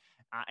Shrimp.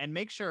 And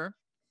make sure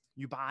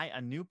you buy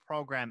a new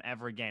program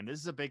every game. This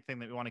is a big thing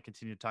that we want to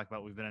continue to talk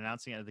about. We've been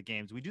announcing it at the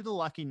games. We do the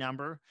lucky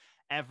number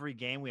every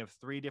game. We have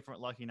 3 different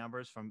lucky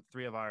numbers from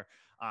 3 of our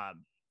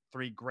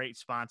 3 great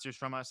sponsors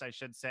from us, I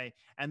should say.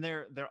 And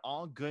they're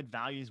all good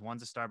values.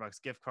 One's a Starbucks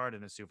gift card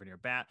and a souvenir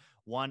bat.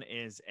 One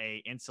is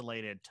a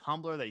insulated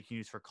tumbler that you can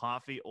use for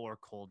coffee or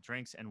cold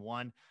drinks. And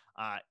one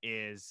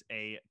is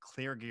a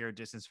Clear Gear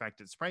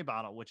disinfectant spray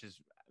bottle, which is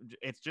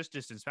it's just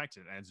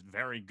disinfected and it's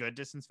very good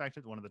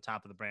disinfectant, one of the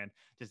top of the brand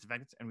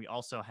disinfectants. And we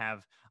also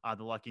have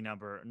the lucky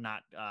number,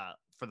 not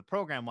for the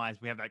program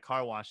wise, we have that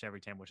car wash every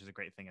time, which is a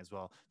great thing as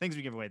well. Things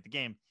we give away at the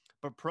game.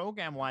 But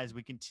program wise,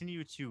 we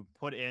continue to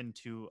put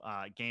into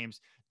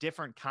games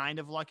different kind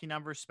of lucky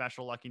numbers,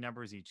 special lucky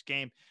numbers each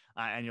game.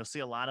 And you'll see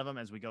a lot of them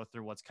as we go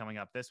through what's coming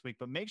up this week.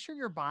 But make sure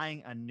you're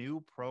buying a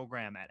new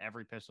program at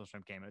every Pistol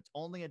Shrimp game. It's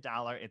only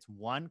 $1. It's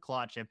 1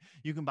 claw chip.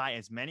 You can buy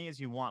as many as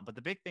you want. But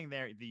the big thing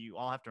there that you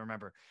all have to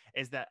remember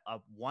is that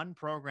one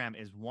program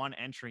is 1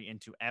 entry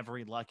into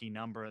every lucky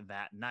number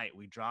that night.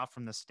 We draw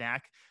from the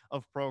stack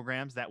of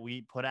programs that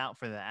we put out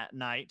for that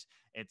night.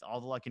 It's all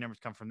the lucky numbers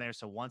come from there.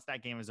 So once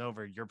that game is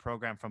over, your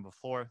program from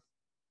before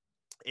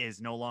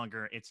is no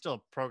longer, it's still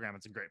a program.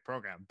 It's a great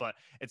program, but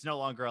it's no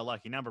longer a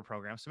lucky number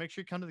program. So make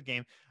sure you come to the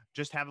game,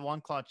 just have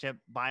 1 claw chip,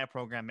 buy a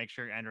program, make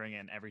sure you're entering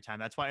in every time.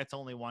 That's why it's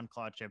only 1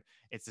 claw chip.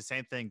 It's the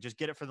same thing. Just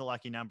get it for the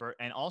lucky number.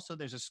 And also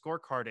there's a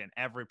scorecard in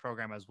every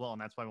program as well.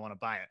 And that's why we want to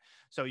buy it.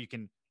 So you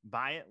can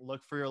buy it,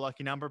 look for your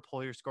lucky number,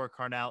 pull your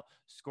scorecard out,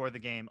 score the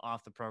game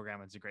off the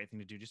program. It's a great thing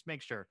to do. Just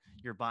make sure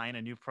you're buying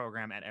a new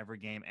program at every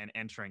game and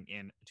entering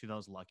into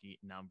those lucky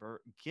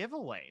number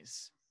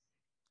giveaways.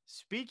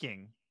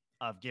 Speaking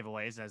of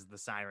giveaways, as the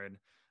siren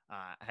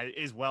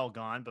is well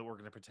gone, but we're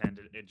going to pretend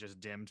it just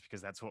dimmed because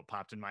that's what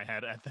popped in my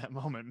head at that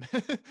moment.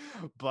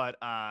 But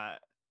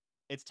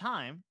it's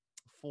time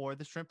for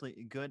the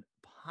Shrimply Good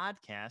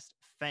Podcast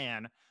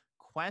fan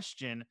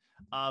question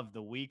of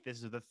the week.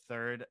 This is the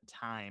 3rd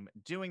time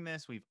doing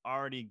this. We've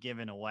already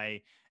given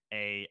away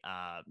a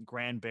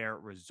Grand Bear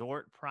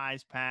Resort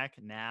prize pack.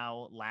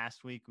 Now,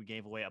 last week, we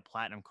gave away a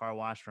platinum car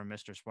wash from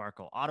Mr.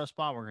 Sparkle Auto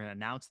Spa. We're going to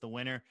announce the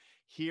winner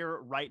here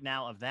right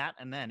now of that,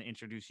 and then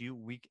introduce you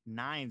week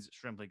 9's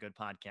Shrimply Good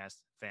Podcast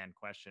fan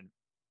question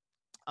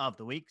of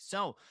the week.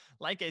 So,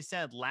 like I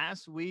said,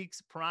 last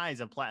week's prize,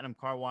 a platinum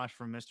car wash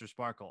from Mr.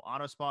 Sparkle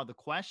Auto Spa. The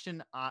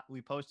question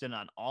we posted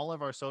on all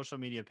of our social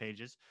media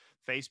pages,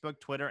 Facebook,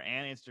 Twitter,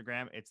 and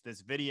Instagram. It's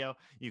this video.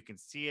 You can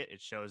see it.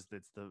 It shows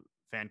that's the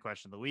fan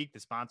question of the week. The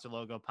sponsor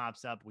logo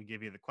pops up. We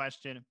give you the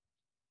question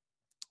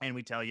and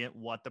we tell you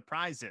what the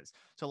prize is.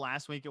 So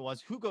last week it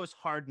was, who goes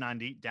hard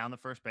 90 down the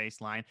first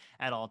baseline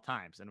at all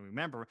times? And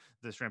remember,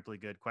 the Shrimply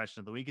Good question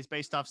of the week is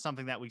based off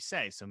something that we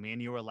say. So me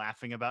and you were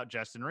laughing about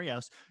Justin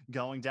Rios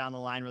going down the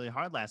line really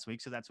hard last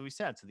week. So that's what we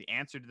said. So the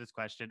answer to this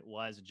question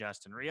was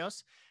Justin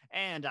Rios.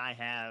 And I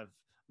have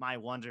my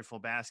wonderful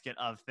basket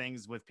of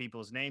things with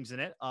people's names in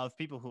it, of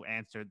people who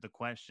answered the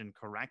question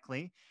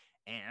correctly.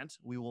 And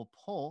we will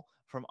pull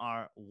from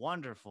our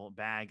wonderful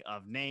bag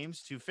of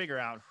names to figure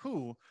out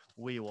who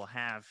we will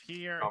have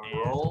here.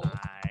 Roll.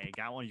 I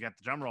got one. You got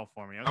the drum roll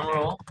for me. Okay. Drum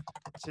roll.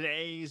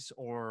 Today's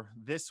or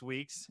this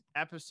week's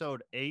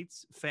episode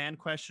 8's fan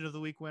question of the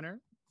week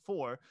winner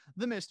for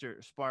the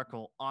Mr.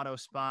 Sparkle Auto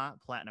Spa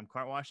Platinum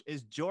Car Wash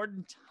is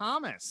Jordan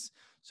Thomas.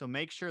 So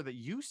make sure that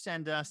you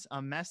send us a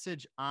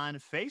message on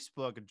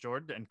Facebook,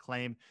 Jordan, and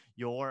claim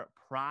your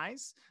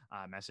prize.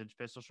 Message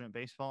Pistol Shrimp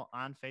Baseball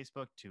on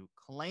Facebook to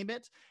claim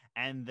it.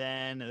 And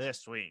then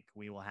this week,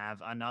 we will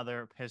have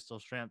another Pistol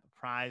Shrimp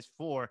prize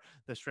for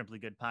the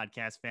Shrimply Good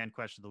Podcast Fan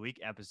Question of the Week,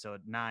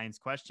 episode 9's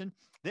question.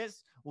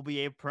 This will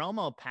be a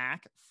promo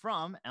pack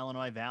from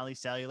Illinois Valley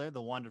Cellular,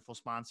 the wonderful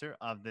sponsor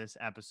of this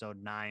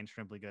episode 9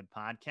 Shrimply Good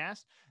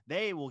Podcast.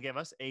 They will give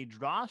us a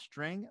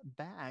drawstring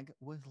bag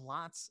with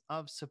lots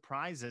of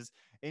surprises,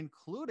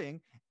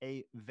 including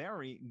a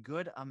very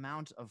good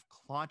amount of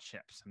claw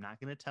chips. I'm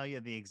not going to tell you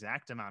the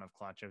exact amount of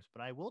claw chips,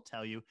 but I will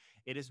tell you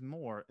it is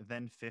more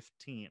than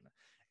 15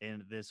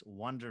 in this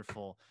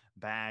wonderful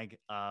bag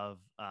of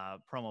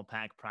promo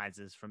pack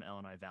prizes from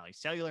Illinois Valley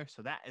Cellular.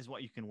 So that is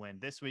what you can win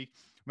this week.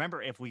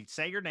 Remember, if we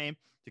say your name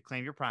to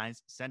claim your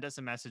prize, send us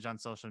a message on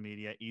social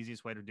media.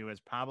 Easiest way to do it is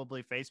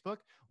probably Facebook.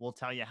 We'll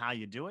tell you how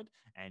you do it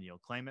and you'll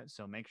claim it.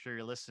 So make sure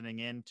you're listening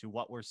in to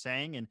what we're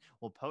saying and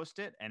we'll post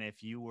it. And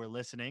if you were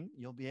listening,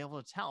 you'll be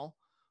able to tell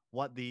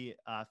what the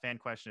fan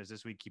question is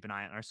this week, keep an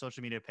eye on our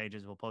social media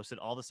pages. We'll post it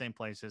all the same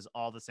places,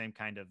 all the same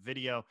kind of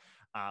video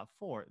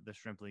for the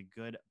Shrimply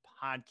Good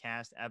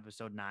podcast,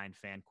 episode 9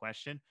 fan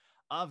question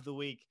of the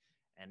week.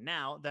 And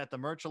now that the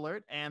merch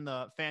alert and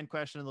the fan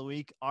question of the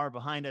week are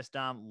behind us,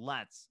 Dom,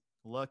 let's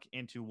look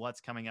into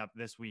what's coming up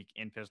this week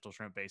in Pistol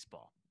Shrimp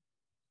baseball.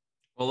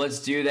 Well, let's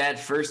do that.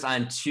 First,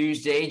 on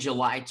Tuesday,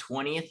 July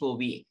 20th, we'll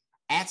be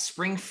at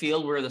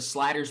Springfield, where the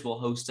Sliders will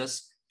host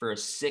us for a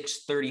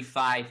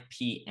 6:35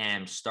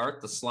 p.m.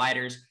 start. The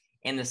Sliders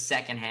in the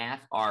second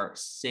half are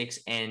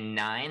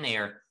 6-9. They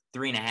are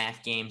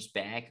 3.5 games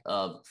back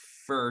of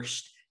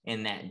first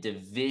in that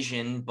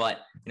division. But,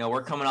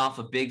 we're coming off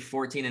a big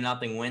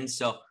 14-0 win.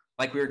 So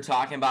like we were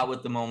talking about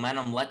with the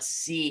momentum, let's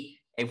see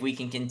if we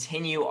can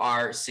continue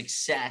our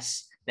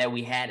success that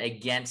we had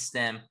against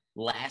them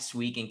last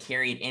week and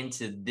carry it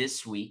into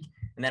this week.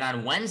 And then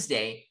on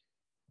Wednesday,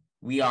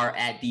 we are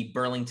at the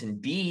Burlington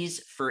Bees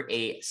for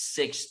a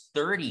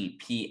 6:30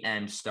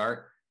 p.m.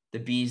 start. The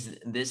Bees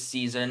this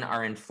season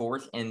are in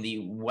 4th in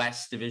the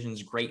West's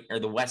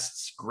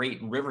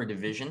Great River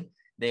Division.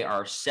 They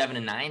are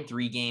 7-9,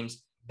 3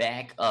 games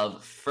back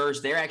of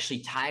first. They're actually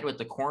tied with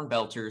the Corn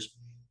Belters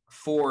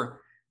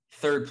for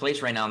 3rd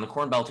place right now. And the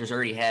Corn Belters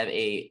already have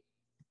a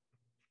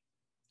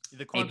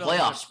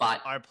playoff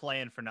spot are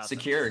playing for nothing.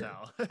 Secured.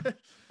 So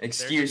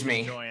Excuse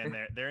me.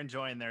 They're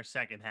enjoying their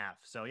second half.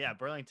 So yeah,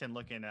 Burlington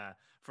looking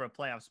for a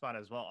playoff spot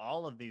as well.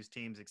 All of these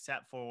teams,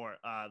 except for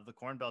the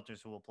Corn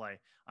Belters, who will play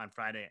on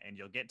Friday, and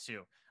you'll get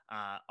to,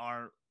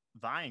 are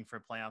vying for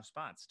playoff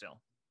spots still.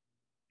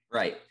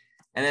 Right.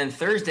 And then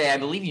Thursday, I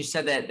believe you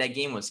said that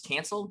game was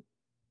canceled.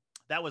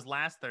 That was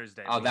last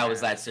Thursday. Oh, that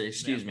was last Thursday.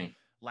 Excuse me.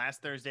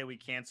 Last Thursday, we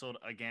canceled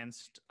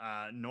against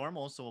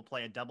Normal, so we'll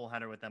play a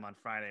doubleheader with them on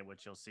Friday,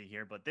 which you'll see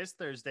here. But this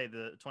Thursday,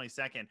 the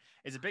 22nd,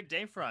 is a big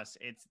day for us.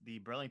 It's the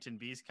Burlington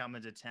Bees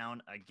coming to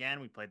town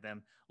again. We played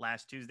them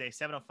last Tuesday,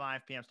 7:05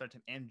 p.m. start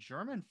time, and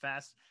German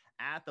Fest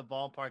at the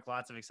ballpark.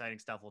 Lots of exciting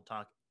stuff. We'll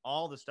talk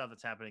all the stuff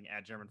that's happening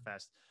at German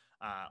Fest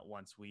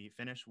once we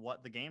finish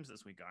what the games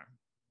this week are.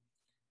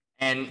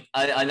 And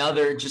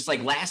another, just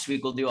like last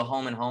week, we'll do a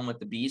home and home with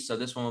the Bees. So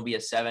this one will be a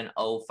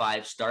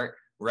 7:05 start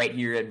right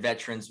here at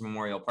Veterans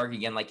Memorial Park.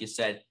 Again, like you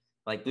said,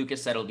 like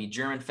Lucas said, it'll be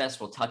German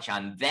Fest. We'll touch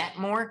on that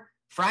more.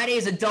 Friday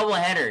is a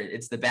doubleheader.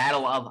 It's the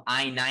Battle of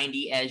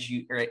I-90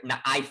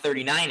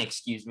 I-39,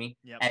 excuse me,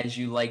 yep, as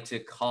you like to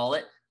call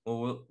it,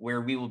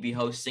 where we will be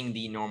hosting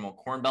the Normal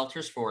Corn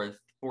Belters for a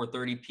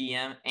 4:30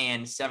 p.m.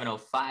 and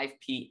 7:05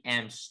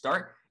 p.m.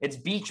 start. It's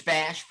Beach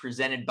Bash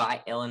presented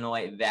by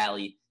Illinois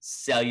Valley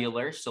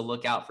Cellular. So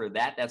look out for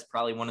that. That's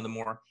probably one of the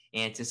more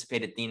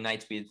anticipated theme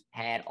nights we've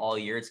had all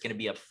year. It's going to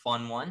be a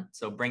fun one.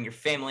 So bring your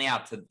family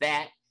out to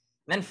that.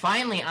 And then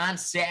finally on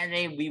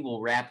Saturday, we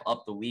will wrap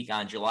up the week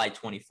on July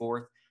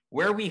 24th,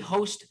 where we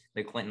host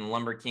the Clinton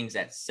Lumber Kings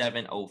at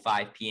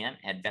 7:05 p.m.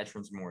 at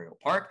Veterans Memorial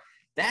Park.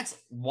 That's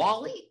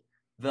Wally,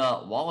 the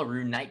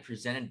Wallaroo Night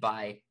presented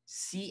by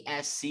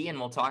CSC, and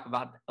we'll talk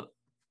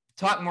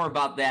more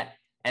about that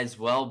as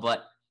well.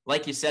 But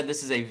like you said,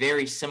 this is a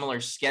very similar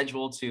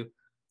schedule to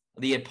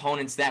the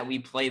opponents that we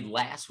played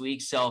last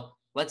week. So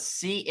let's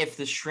see if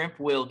the Shrimp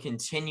will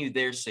continue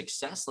their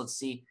success. Let's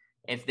see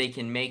if they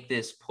can make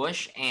this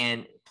push.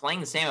 And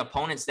playing the same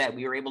opponents that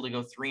we were able to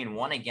go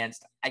 3-1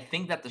 against, I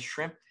think that the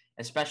Shrimp,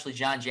 especially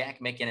John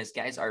Jackmick and his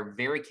guys, are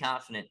very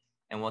confident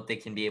in what they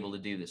can be able to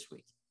do this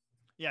week.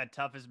 Yeah,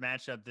 toughest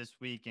matchup this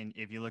week. And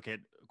if you look at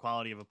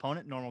quality of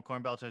opponent, Normal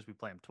Corn Belters, we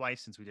play them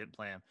twice since we didn't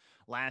play them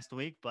last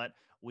week. But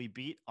we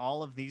beat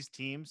all of these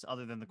teams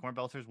other than the Corn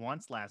Belters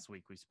once last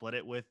week. We split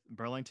it with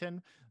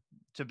Burlington.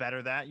 To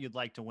better that, you'd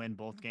like to win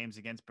both games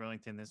against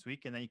Burlington this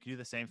week. And then you can do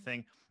the same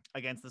thing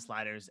against the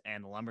Sliders,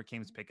 and the Lumber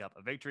Kings pick up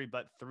a victory.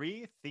 But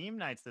 3 theme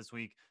nights this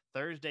week,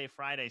 Thursday,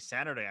 Friday,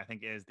 Saturday, I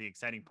think is the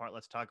exciting part.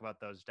 Let's talk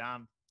about those,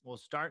 Dom. We'll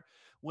start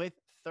with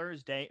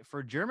Thursday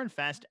for German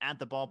Fest at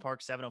the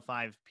ballpark,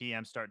 7:05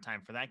 p.m. start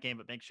time for that game.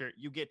 But make sure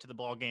you get to the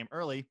ball game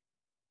early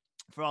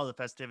for all the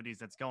festivities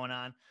that's going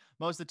on.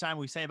 Most of the time,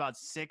 we say about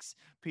 6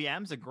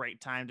 p.m. is a great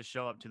time to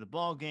show up to the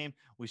ball game.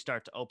 We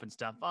start to open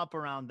stuff up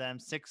around them.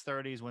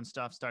 6:30 is when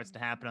stuff starts to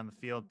happen on the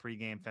field,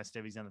 pregame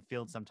festivities on the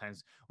field.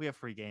 Sometimes we have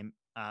free game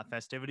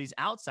festivities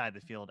outside the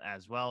field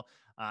as well,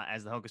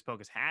 as the Hocus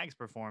Pocus Hags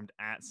performed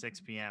at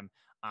 6 p.m.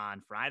 on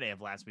Friday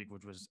of last week,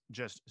 which was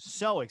just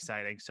so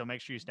exciting. So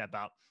make sure you step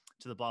out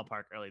to the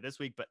ballpark early this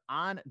week. But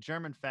on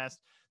German Fest,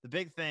 the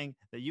big thing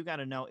that you got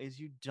to know is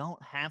you don't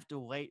have to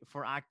wait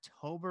for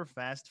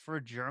Oktoberfest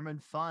for German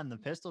fun. The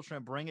Pistol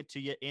Shrimp bring it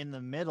to you in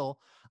the middle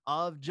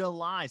of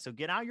July. So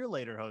get out your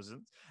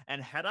Lederhosen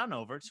and head on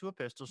over to a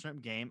Pistol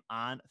Shrimp game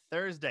on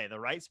Thursday. The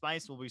Right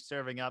Spice will be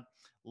serving up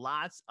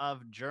lots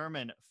of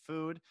German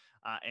food,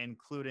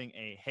 including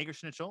a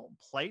Hagerschnitzel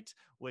plate,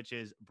 which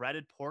is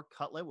breaded pork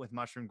cutlet with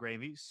mushroom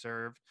gravy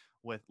served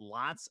with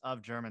lots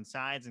of German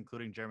sides,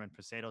 including German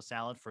potato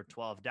salad for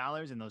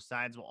 $12. And those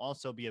sides will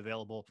also be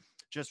available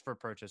just for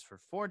purchase for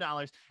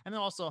 $4. And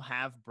they'll also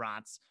have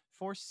brats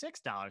for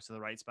 $6. So the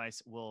Right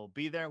Spice will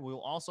be there. We will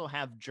also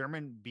have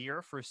German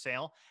beer for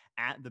sale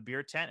at the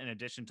beer tent, in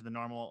addition to the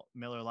normal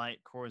Miller Lite,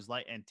 Coors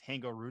Light, and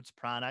Tango Roots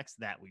products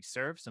that we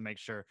serve. So make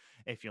sure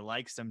if you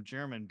like some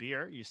German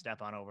beer, you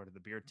step on over to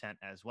the beer tent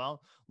as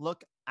well.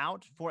 Look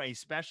out for a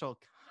special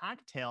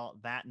cocktail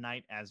that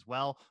night as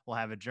well. We'll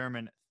have a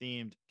German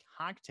themed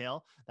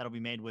cocktail that'll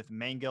be made with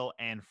mango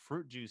and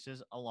fruit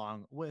juices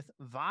along with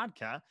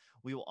vodka.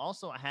 We will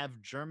also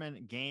have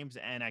German games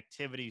and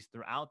activities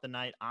throughout the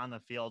night on the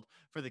field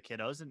for the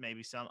kiddos, and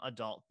maybe some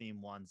adult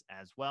themed ones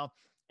as well.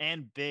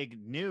 And big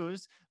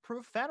news,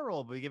 Proof Federal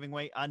will be giving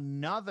away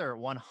another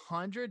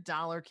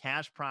 $100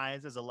 cash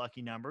prize as a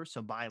lucky number.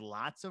 So buy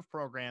lots of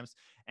programs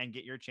and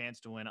get your chance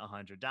to win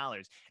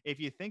 $100.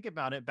 If you think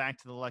about it, back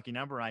to the lucky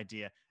number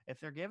idea, if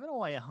they're giving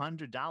away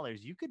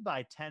 $100, you could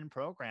buy 10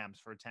 programs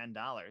for $10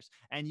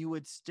 and you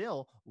would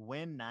still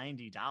win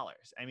 $90.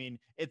 I mean,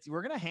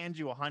 we're going to hand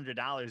you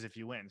 $100 if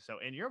you win. So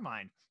in your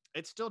mind,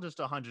 it's still just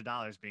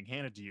 $100 being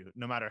handed to you,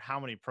 no matter how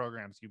many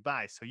programs you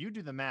buy. So you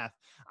do the math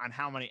on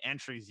how many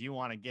entries you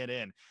want to get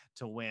in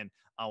to win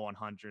a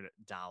 $100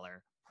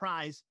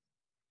 prize.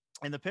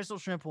 And the Pistol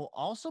Shrimp will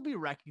also be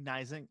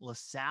recognizing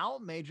LaSalle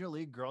Major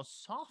League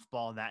Girls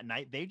Softball that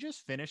night. They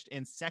just finished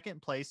in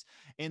second place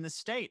in the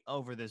state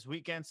over this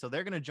weekend. So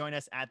they're going to join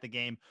us at the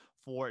game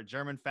for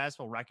German Fest.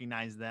 We'll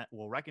recognize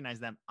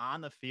them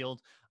on the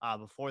field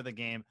before the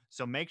game.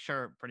 So make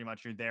sure pretty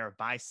much you're there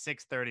by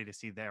 6:30 to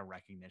see their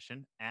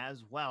recognition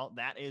as well.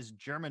 That is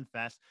German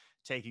Fest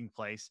taking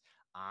place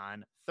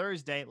on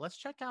Thursday. Let's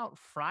check out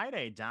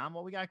Friday, Dom.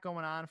 What we got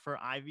going on for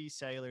Ivy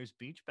Sailors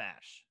Beach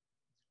Bash?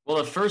 Well,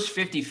 the first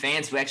 50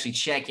 fans who actually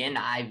check in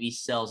Ivy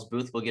Cell's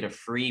booth will get a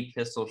free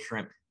Pistol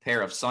Shrimp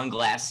pair of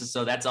sunglasses.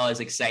 So that's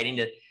always exciting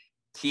to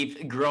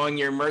keep growing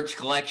your merch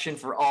collection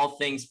for all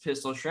things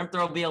Pistol Shrimp.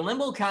 There will be a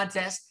limbo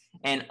contest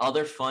and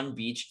other fun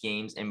beach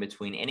games in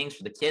between innings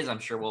for the kids. I'm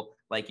sure we'll,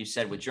 like you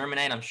said, with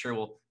Germanite, I'm sure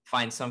we'll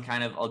find some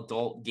kind of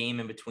adult game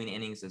in between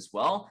innings as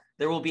well.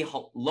 There will be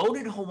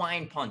Loaded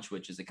Hawaiian Punch,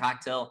 which is a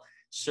cocktail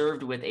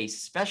served with a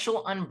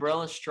special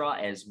umbrella straw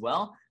as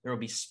well. There will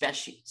be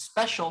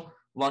special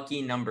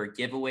lucky number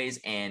giveaways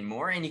and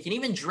more. And you can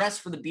even dress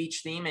for the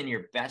beach theme in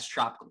your best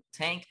tropical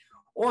tank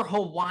or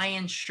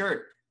Hawaiian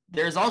shirt.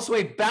 There's also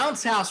a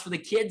bounce house for the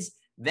kids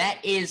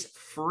that is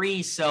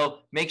free.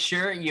 So make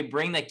sure you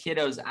bring the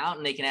kiddos out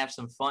and they can have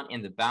some fun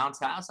in the bounce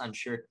house. I'm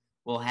sure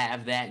we'll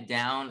have that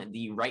down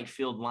the right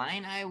field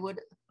line, I would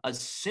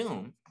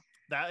assume.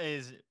 That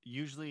is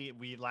usually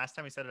last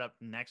time we set it up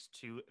next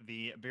to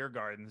the beer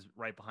gardens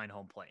right behind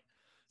home plate.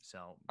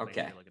 So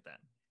okay, look at that.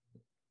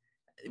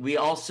 We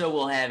also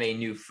will have a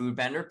new food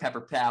vendor,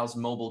 Pepper Pal's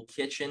Mobile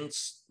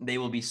Kitchens. They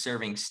will be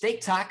serving steak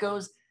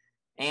tacos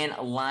and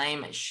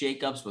lime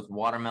shake-ups with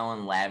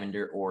watermelon,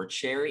 lavender, or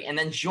cherry. And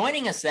then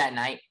joining us that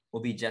night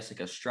will be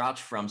Jessica Strauch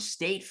from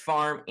State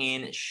Farm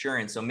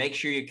Insurance. So make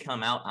sure you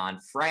come out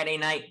on Friday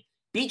night.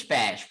 Beach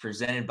Bash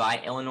presented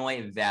by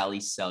Illinois Valley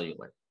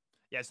Cellular.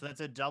 Yeah, so that's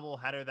a double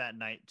header that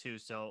night too.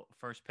 So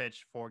first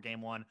pitch for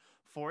game one,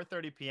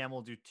 4:30 p.m. We'll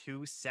do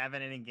 2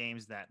 7-inning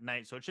games that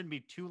night. So it shouldn't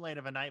be too late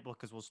of a night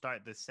because we'll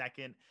start the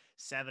second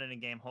 7-inning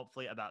game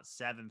hopefully about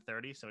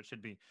 7:30. So it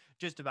should be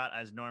just about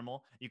as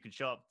normal. You can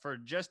show up for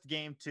just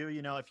game two,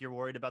 if you're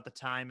worried about the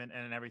time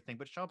and everything,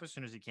 but show up as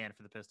soon as you can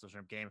for the Pistol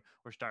Shrimp game.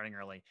 We're starting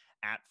early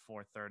at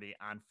 4:30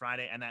 on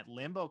Friday. And that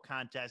limbo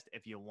contest,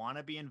 if you want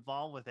to be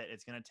involved with it,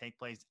 it's going to take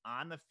place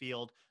on the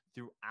field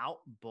throughout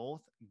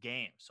both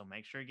games. So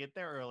make sure you get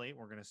there early.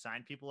 We're going to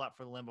sign people up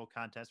for the limbo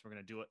contest. We're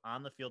going to do it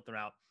on the field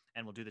throughout,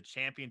 and we'll do the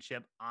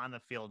championship on the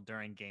field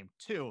during game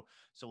two.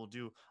 So we'll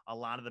do a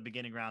lot of the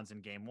beginning rounds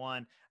in game one,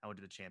 and we'll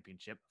do the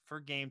championship for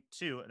game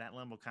two. And that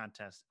limbo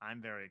contest,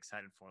 I'm very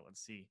excited for.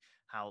 Let's see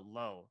how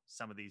low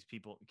some of these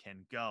people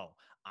can go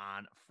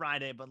on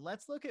Friday. But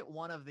let's look at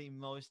one of the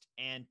most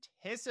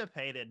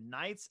anticipated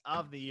nights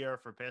of the year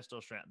for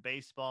Pistol Shrimp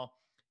baseball,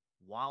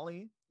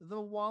 Wally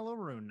the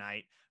Wallaroo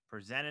Night,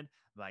 presented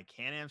by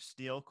Can-Am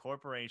Steel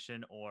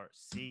Corporation, or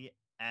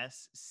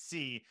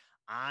CSC,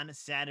 on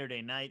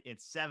Saturday night.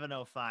 It's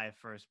 7:05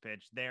 first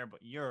pitch there,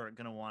 but you're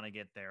going to want to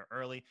get there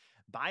early.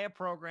 Buy a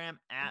program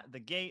at the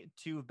gate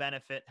to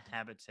benefit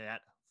Habitat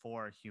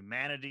for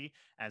Humanity,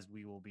 as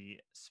we will be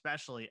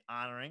specially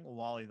honoring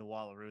Wally the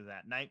Wallaroo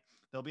that night.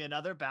 There'll be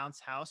another bounce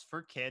house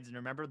for kids. And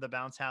remember, the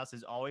bounce house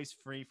is always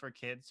free for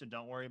kids, so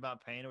don't worry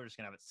about paying. We're just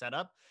going to have it set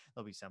up.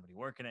 There'll be somebody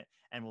working it,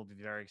 and we'll be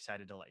very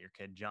excited to let your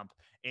kid jump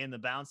in the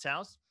bounce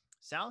house.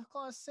 South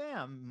Claus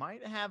Sam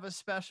might have a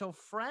special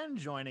friend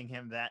joining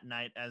him that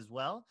night as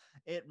well.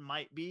 It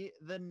might be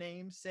the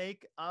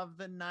namesake of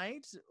the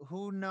night.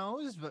 Who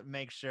knows? But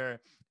make sure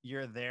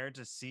you're there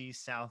to see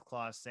South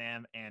Claus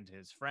Sam and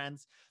his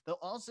friends. There'll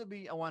also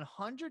be a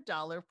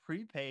 $100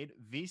 prepaid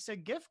Visa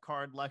gift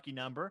card lucky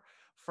number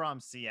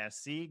from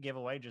CSC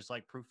giveaway, just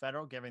like Proof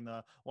Federal giving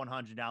the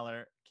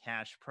 $100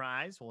 cash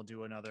prize. We'll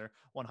do another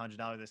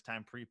 $100 this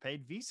time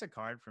prepaid Visa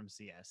card from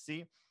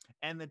CSC.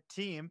 And the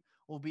team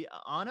will be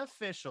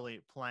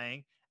unofficially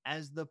playing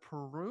as the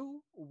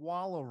Peru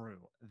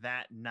Wallaroo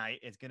that night.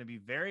 It's going to be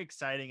very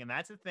exciting, and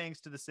that's a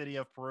thanks to the city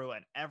of Peru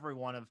and every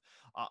one of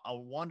a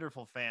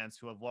wonderful fans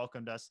who have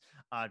welcomed us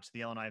to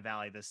the Illinois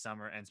Valley this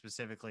summer, and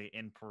specifically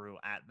in Peru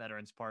at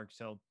Veterans Park.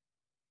 So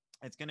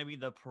it's going to be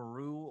the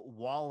Peru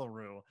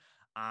Wallaroo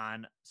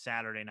on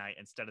Saturday night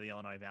instead of the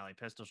Illinois Valley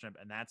Pistol Shrimp,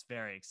 and that's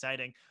very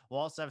exciting. We'll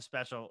also have a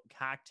special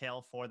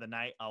cocktail for the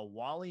night, a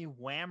Wally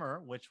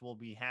Whammer, which will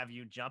have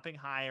you jumping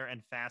higher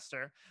and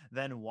faster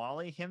than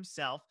Wally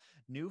himself.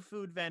 New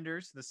food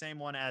vendors, the same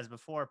one as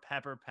before,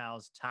 Pepper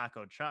Pal's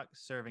Taco Truck,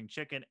 serving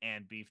chicken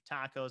and beef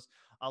tacos,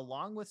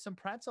 along with some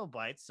pretzel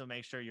bites, so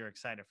make sure you're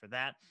excited for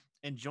that.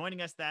 And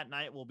joining us that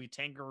night will be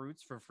Tanker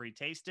Roots for free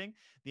tasting,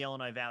 the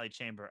Illinois Valley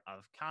Chamber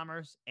of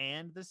Commerce,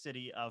 and the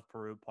City of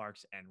Peru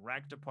Parks and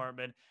Rec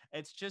Department.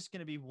 It's just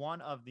going to be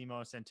one of the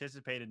most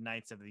anticipated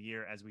nights of the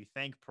year as we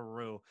thank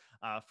Peru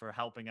for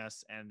helping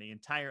us and the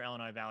entire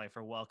Illinois Valley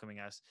for welcoming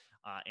us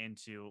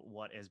into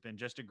what has been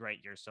just a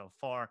great year so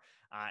far.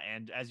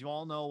 And as you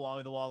all know,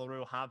 Wally the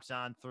Wallaroo hops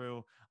on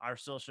through our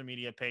social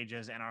media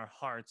pages and our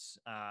hearts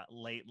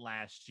late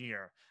last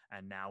year.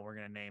 And now we're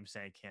going to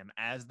namesake him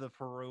as the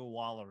Peru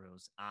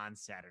Wallaroos on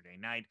Saturday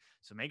night.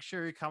 So make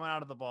sure you're coming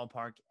out of the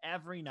ballpark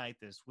every night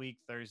this week,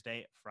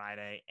 Thursday,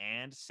 Friday,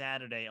 and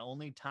Saturday.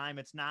 Only time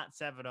it's not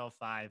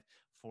 7:05,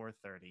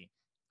 4:30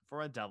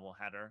 for a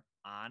doubleheader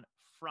on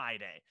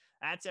Friday.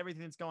 That's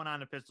everything that's going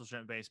on in Pistol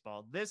Shrimp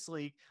Baseball this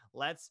week.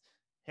 Let's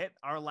hit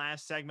our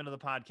last segment of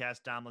the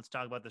podcast, Dom. Let's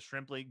talk about the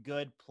Shrimply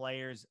Good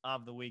Players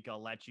of the Week.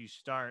 I'll let you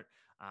start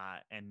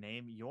and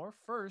name your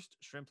first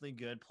Shrimply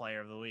Good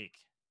Player of the Week.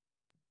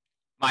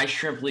 My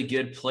Shrimply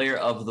Good Player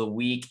of the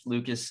Week,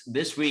 Lucas,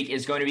 this week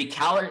is going to be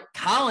Connor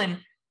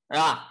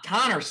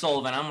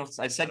Sullivan.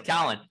 I said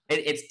Colin.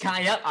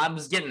 Yep, I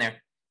was getting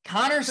there.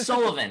 Connor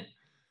Sullivan,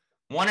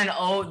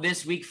 1-0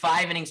 this week,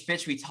 5 innings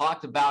pitched. We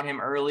talked about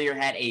him earlier,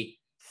 had a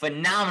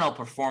phenomenal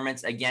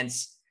performance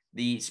against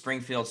the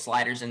Springfield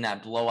Sliders in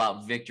that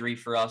blowout victory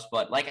for us.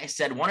 But like I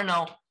said,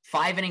 1-0,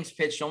 5 innings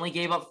pitched, only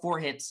gave up 4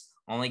 hits,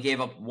 only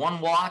gave up 1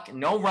 walk,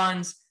 no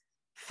runs,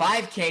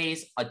 5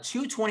 Ks, a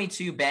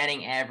 .222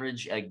 batting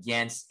average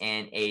against,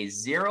 and a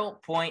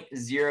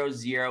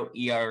 0.00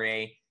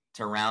 ERA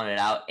to round it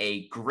out.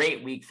 A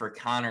great week for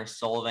Connor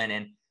Sullivan,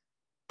 and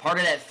part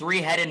of that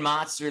 3-headed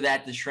monster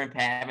that the Shrimp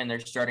have in their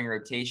starting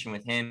rotation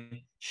with him,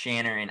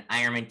 Shanner, and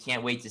Ironman.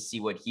 Can't wait to see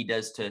what he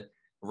does to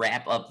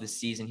wrap up the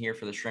season here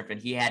for the Shrimp,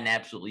 and he had an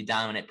absolutely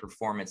dominant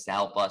performance to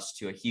help us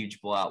to a huge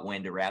blowout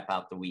win to wrap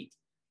out the week.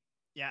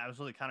 Yeah,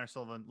 absolutely. Connor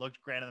Sullivan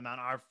looked great on the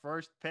mound. Our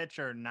first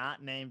pitcher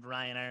not named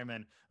Ryan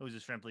Ironman, who's a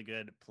Shrimply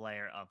Good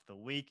Player of the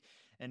Week.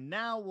 And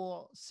now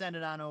we'll send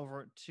it on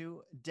over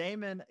to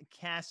Damon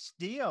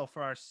Castillo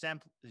for our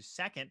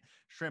second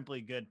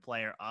Shrimply Good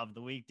Player of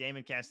the Week.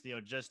 Damon Castillo,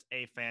 just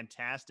a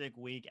fantastic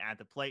week at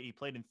the plate. He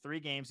played in 3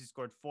 games. He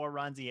scored 4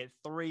 runs. He hit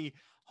 3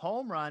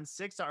 home runs,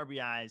 6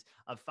 RBIs,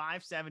 a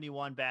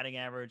 .571 batting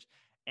average,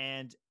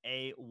 and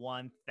a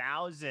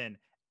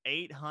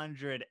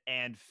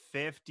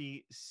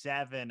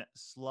 1,857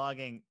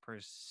 slugging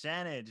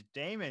percentage.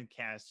 Damon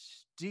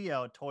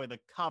Castillo tore the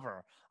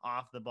cover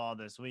off the ball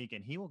this week,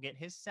 and he will get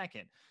his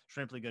second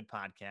Shrimply Good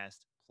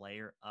Podcast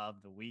Player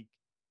of the Week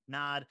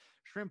nod.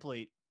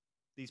 Shrimply,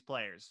 these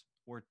players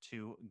were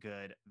too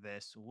good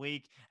this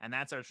week, and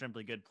that's our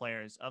Shrimply Good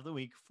Players of the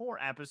Week for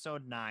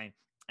episode 9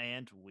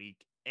 and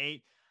week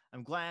 8.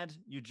 I'm glad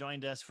you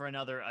joined us for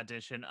another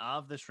edition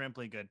of the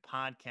Shrimply Good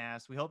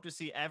Podcast. We hope to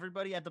see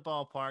everybody at the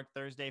ballpark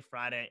Thursday,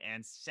 Friday,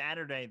 and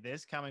Saturday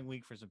this coming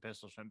week for some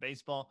Pistol Shrimp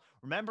Baseball.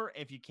 Remember,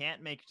 if you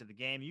can't make it to the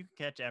game, you can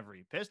catch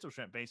every Pistol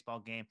Shrimp Baseball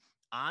game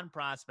on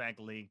Prospect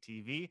League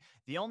TV,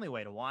 the only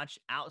way to watch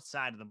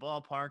outside of the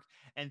ballpark.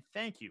 And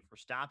thank you for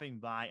stopping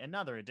by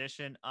another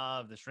edition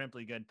of the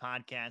Shrimply Good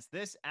Podcast.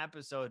 This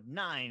episode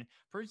 9,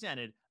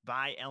 presented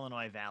by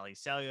Illinois Valley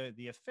Cellular,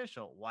 the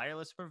official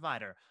wireless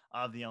provider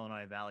of the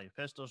Illinois Valley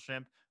Pistol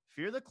Shrimp.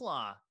 Fear the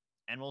claw,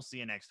 and we'll see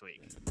you next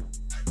week.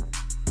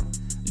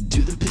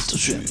 Do the pistol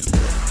shrimp.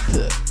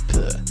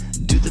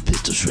 Do the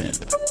pistol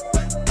shrimp.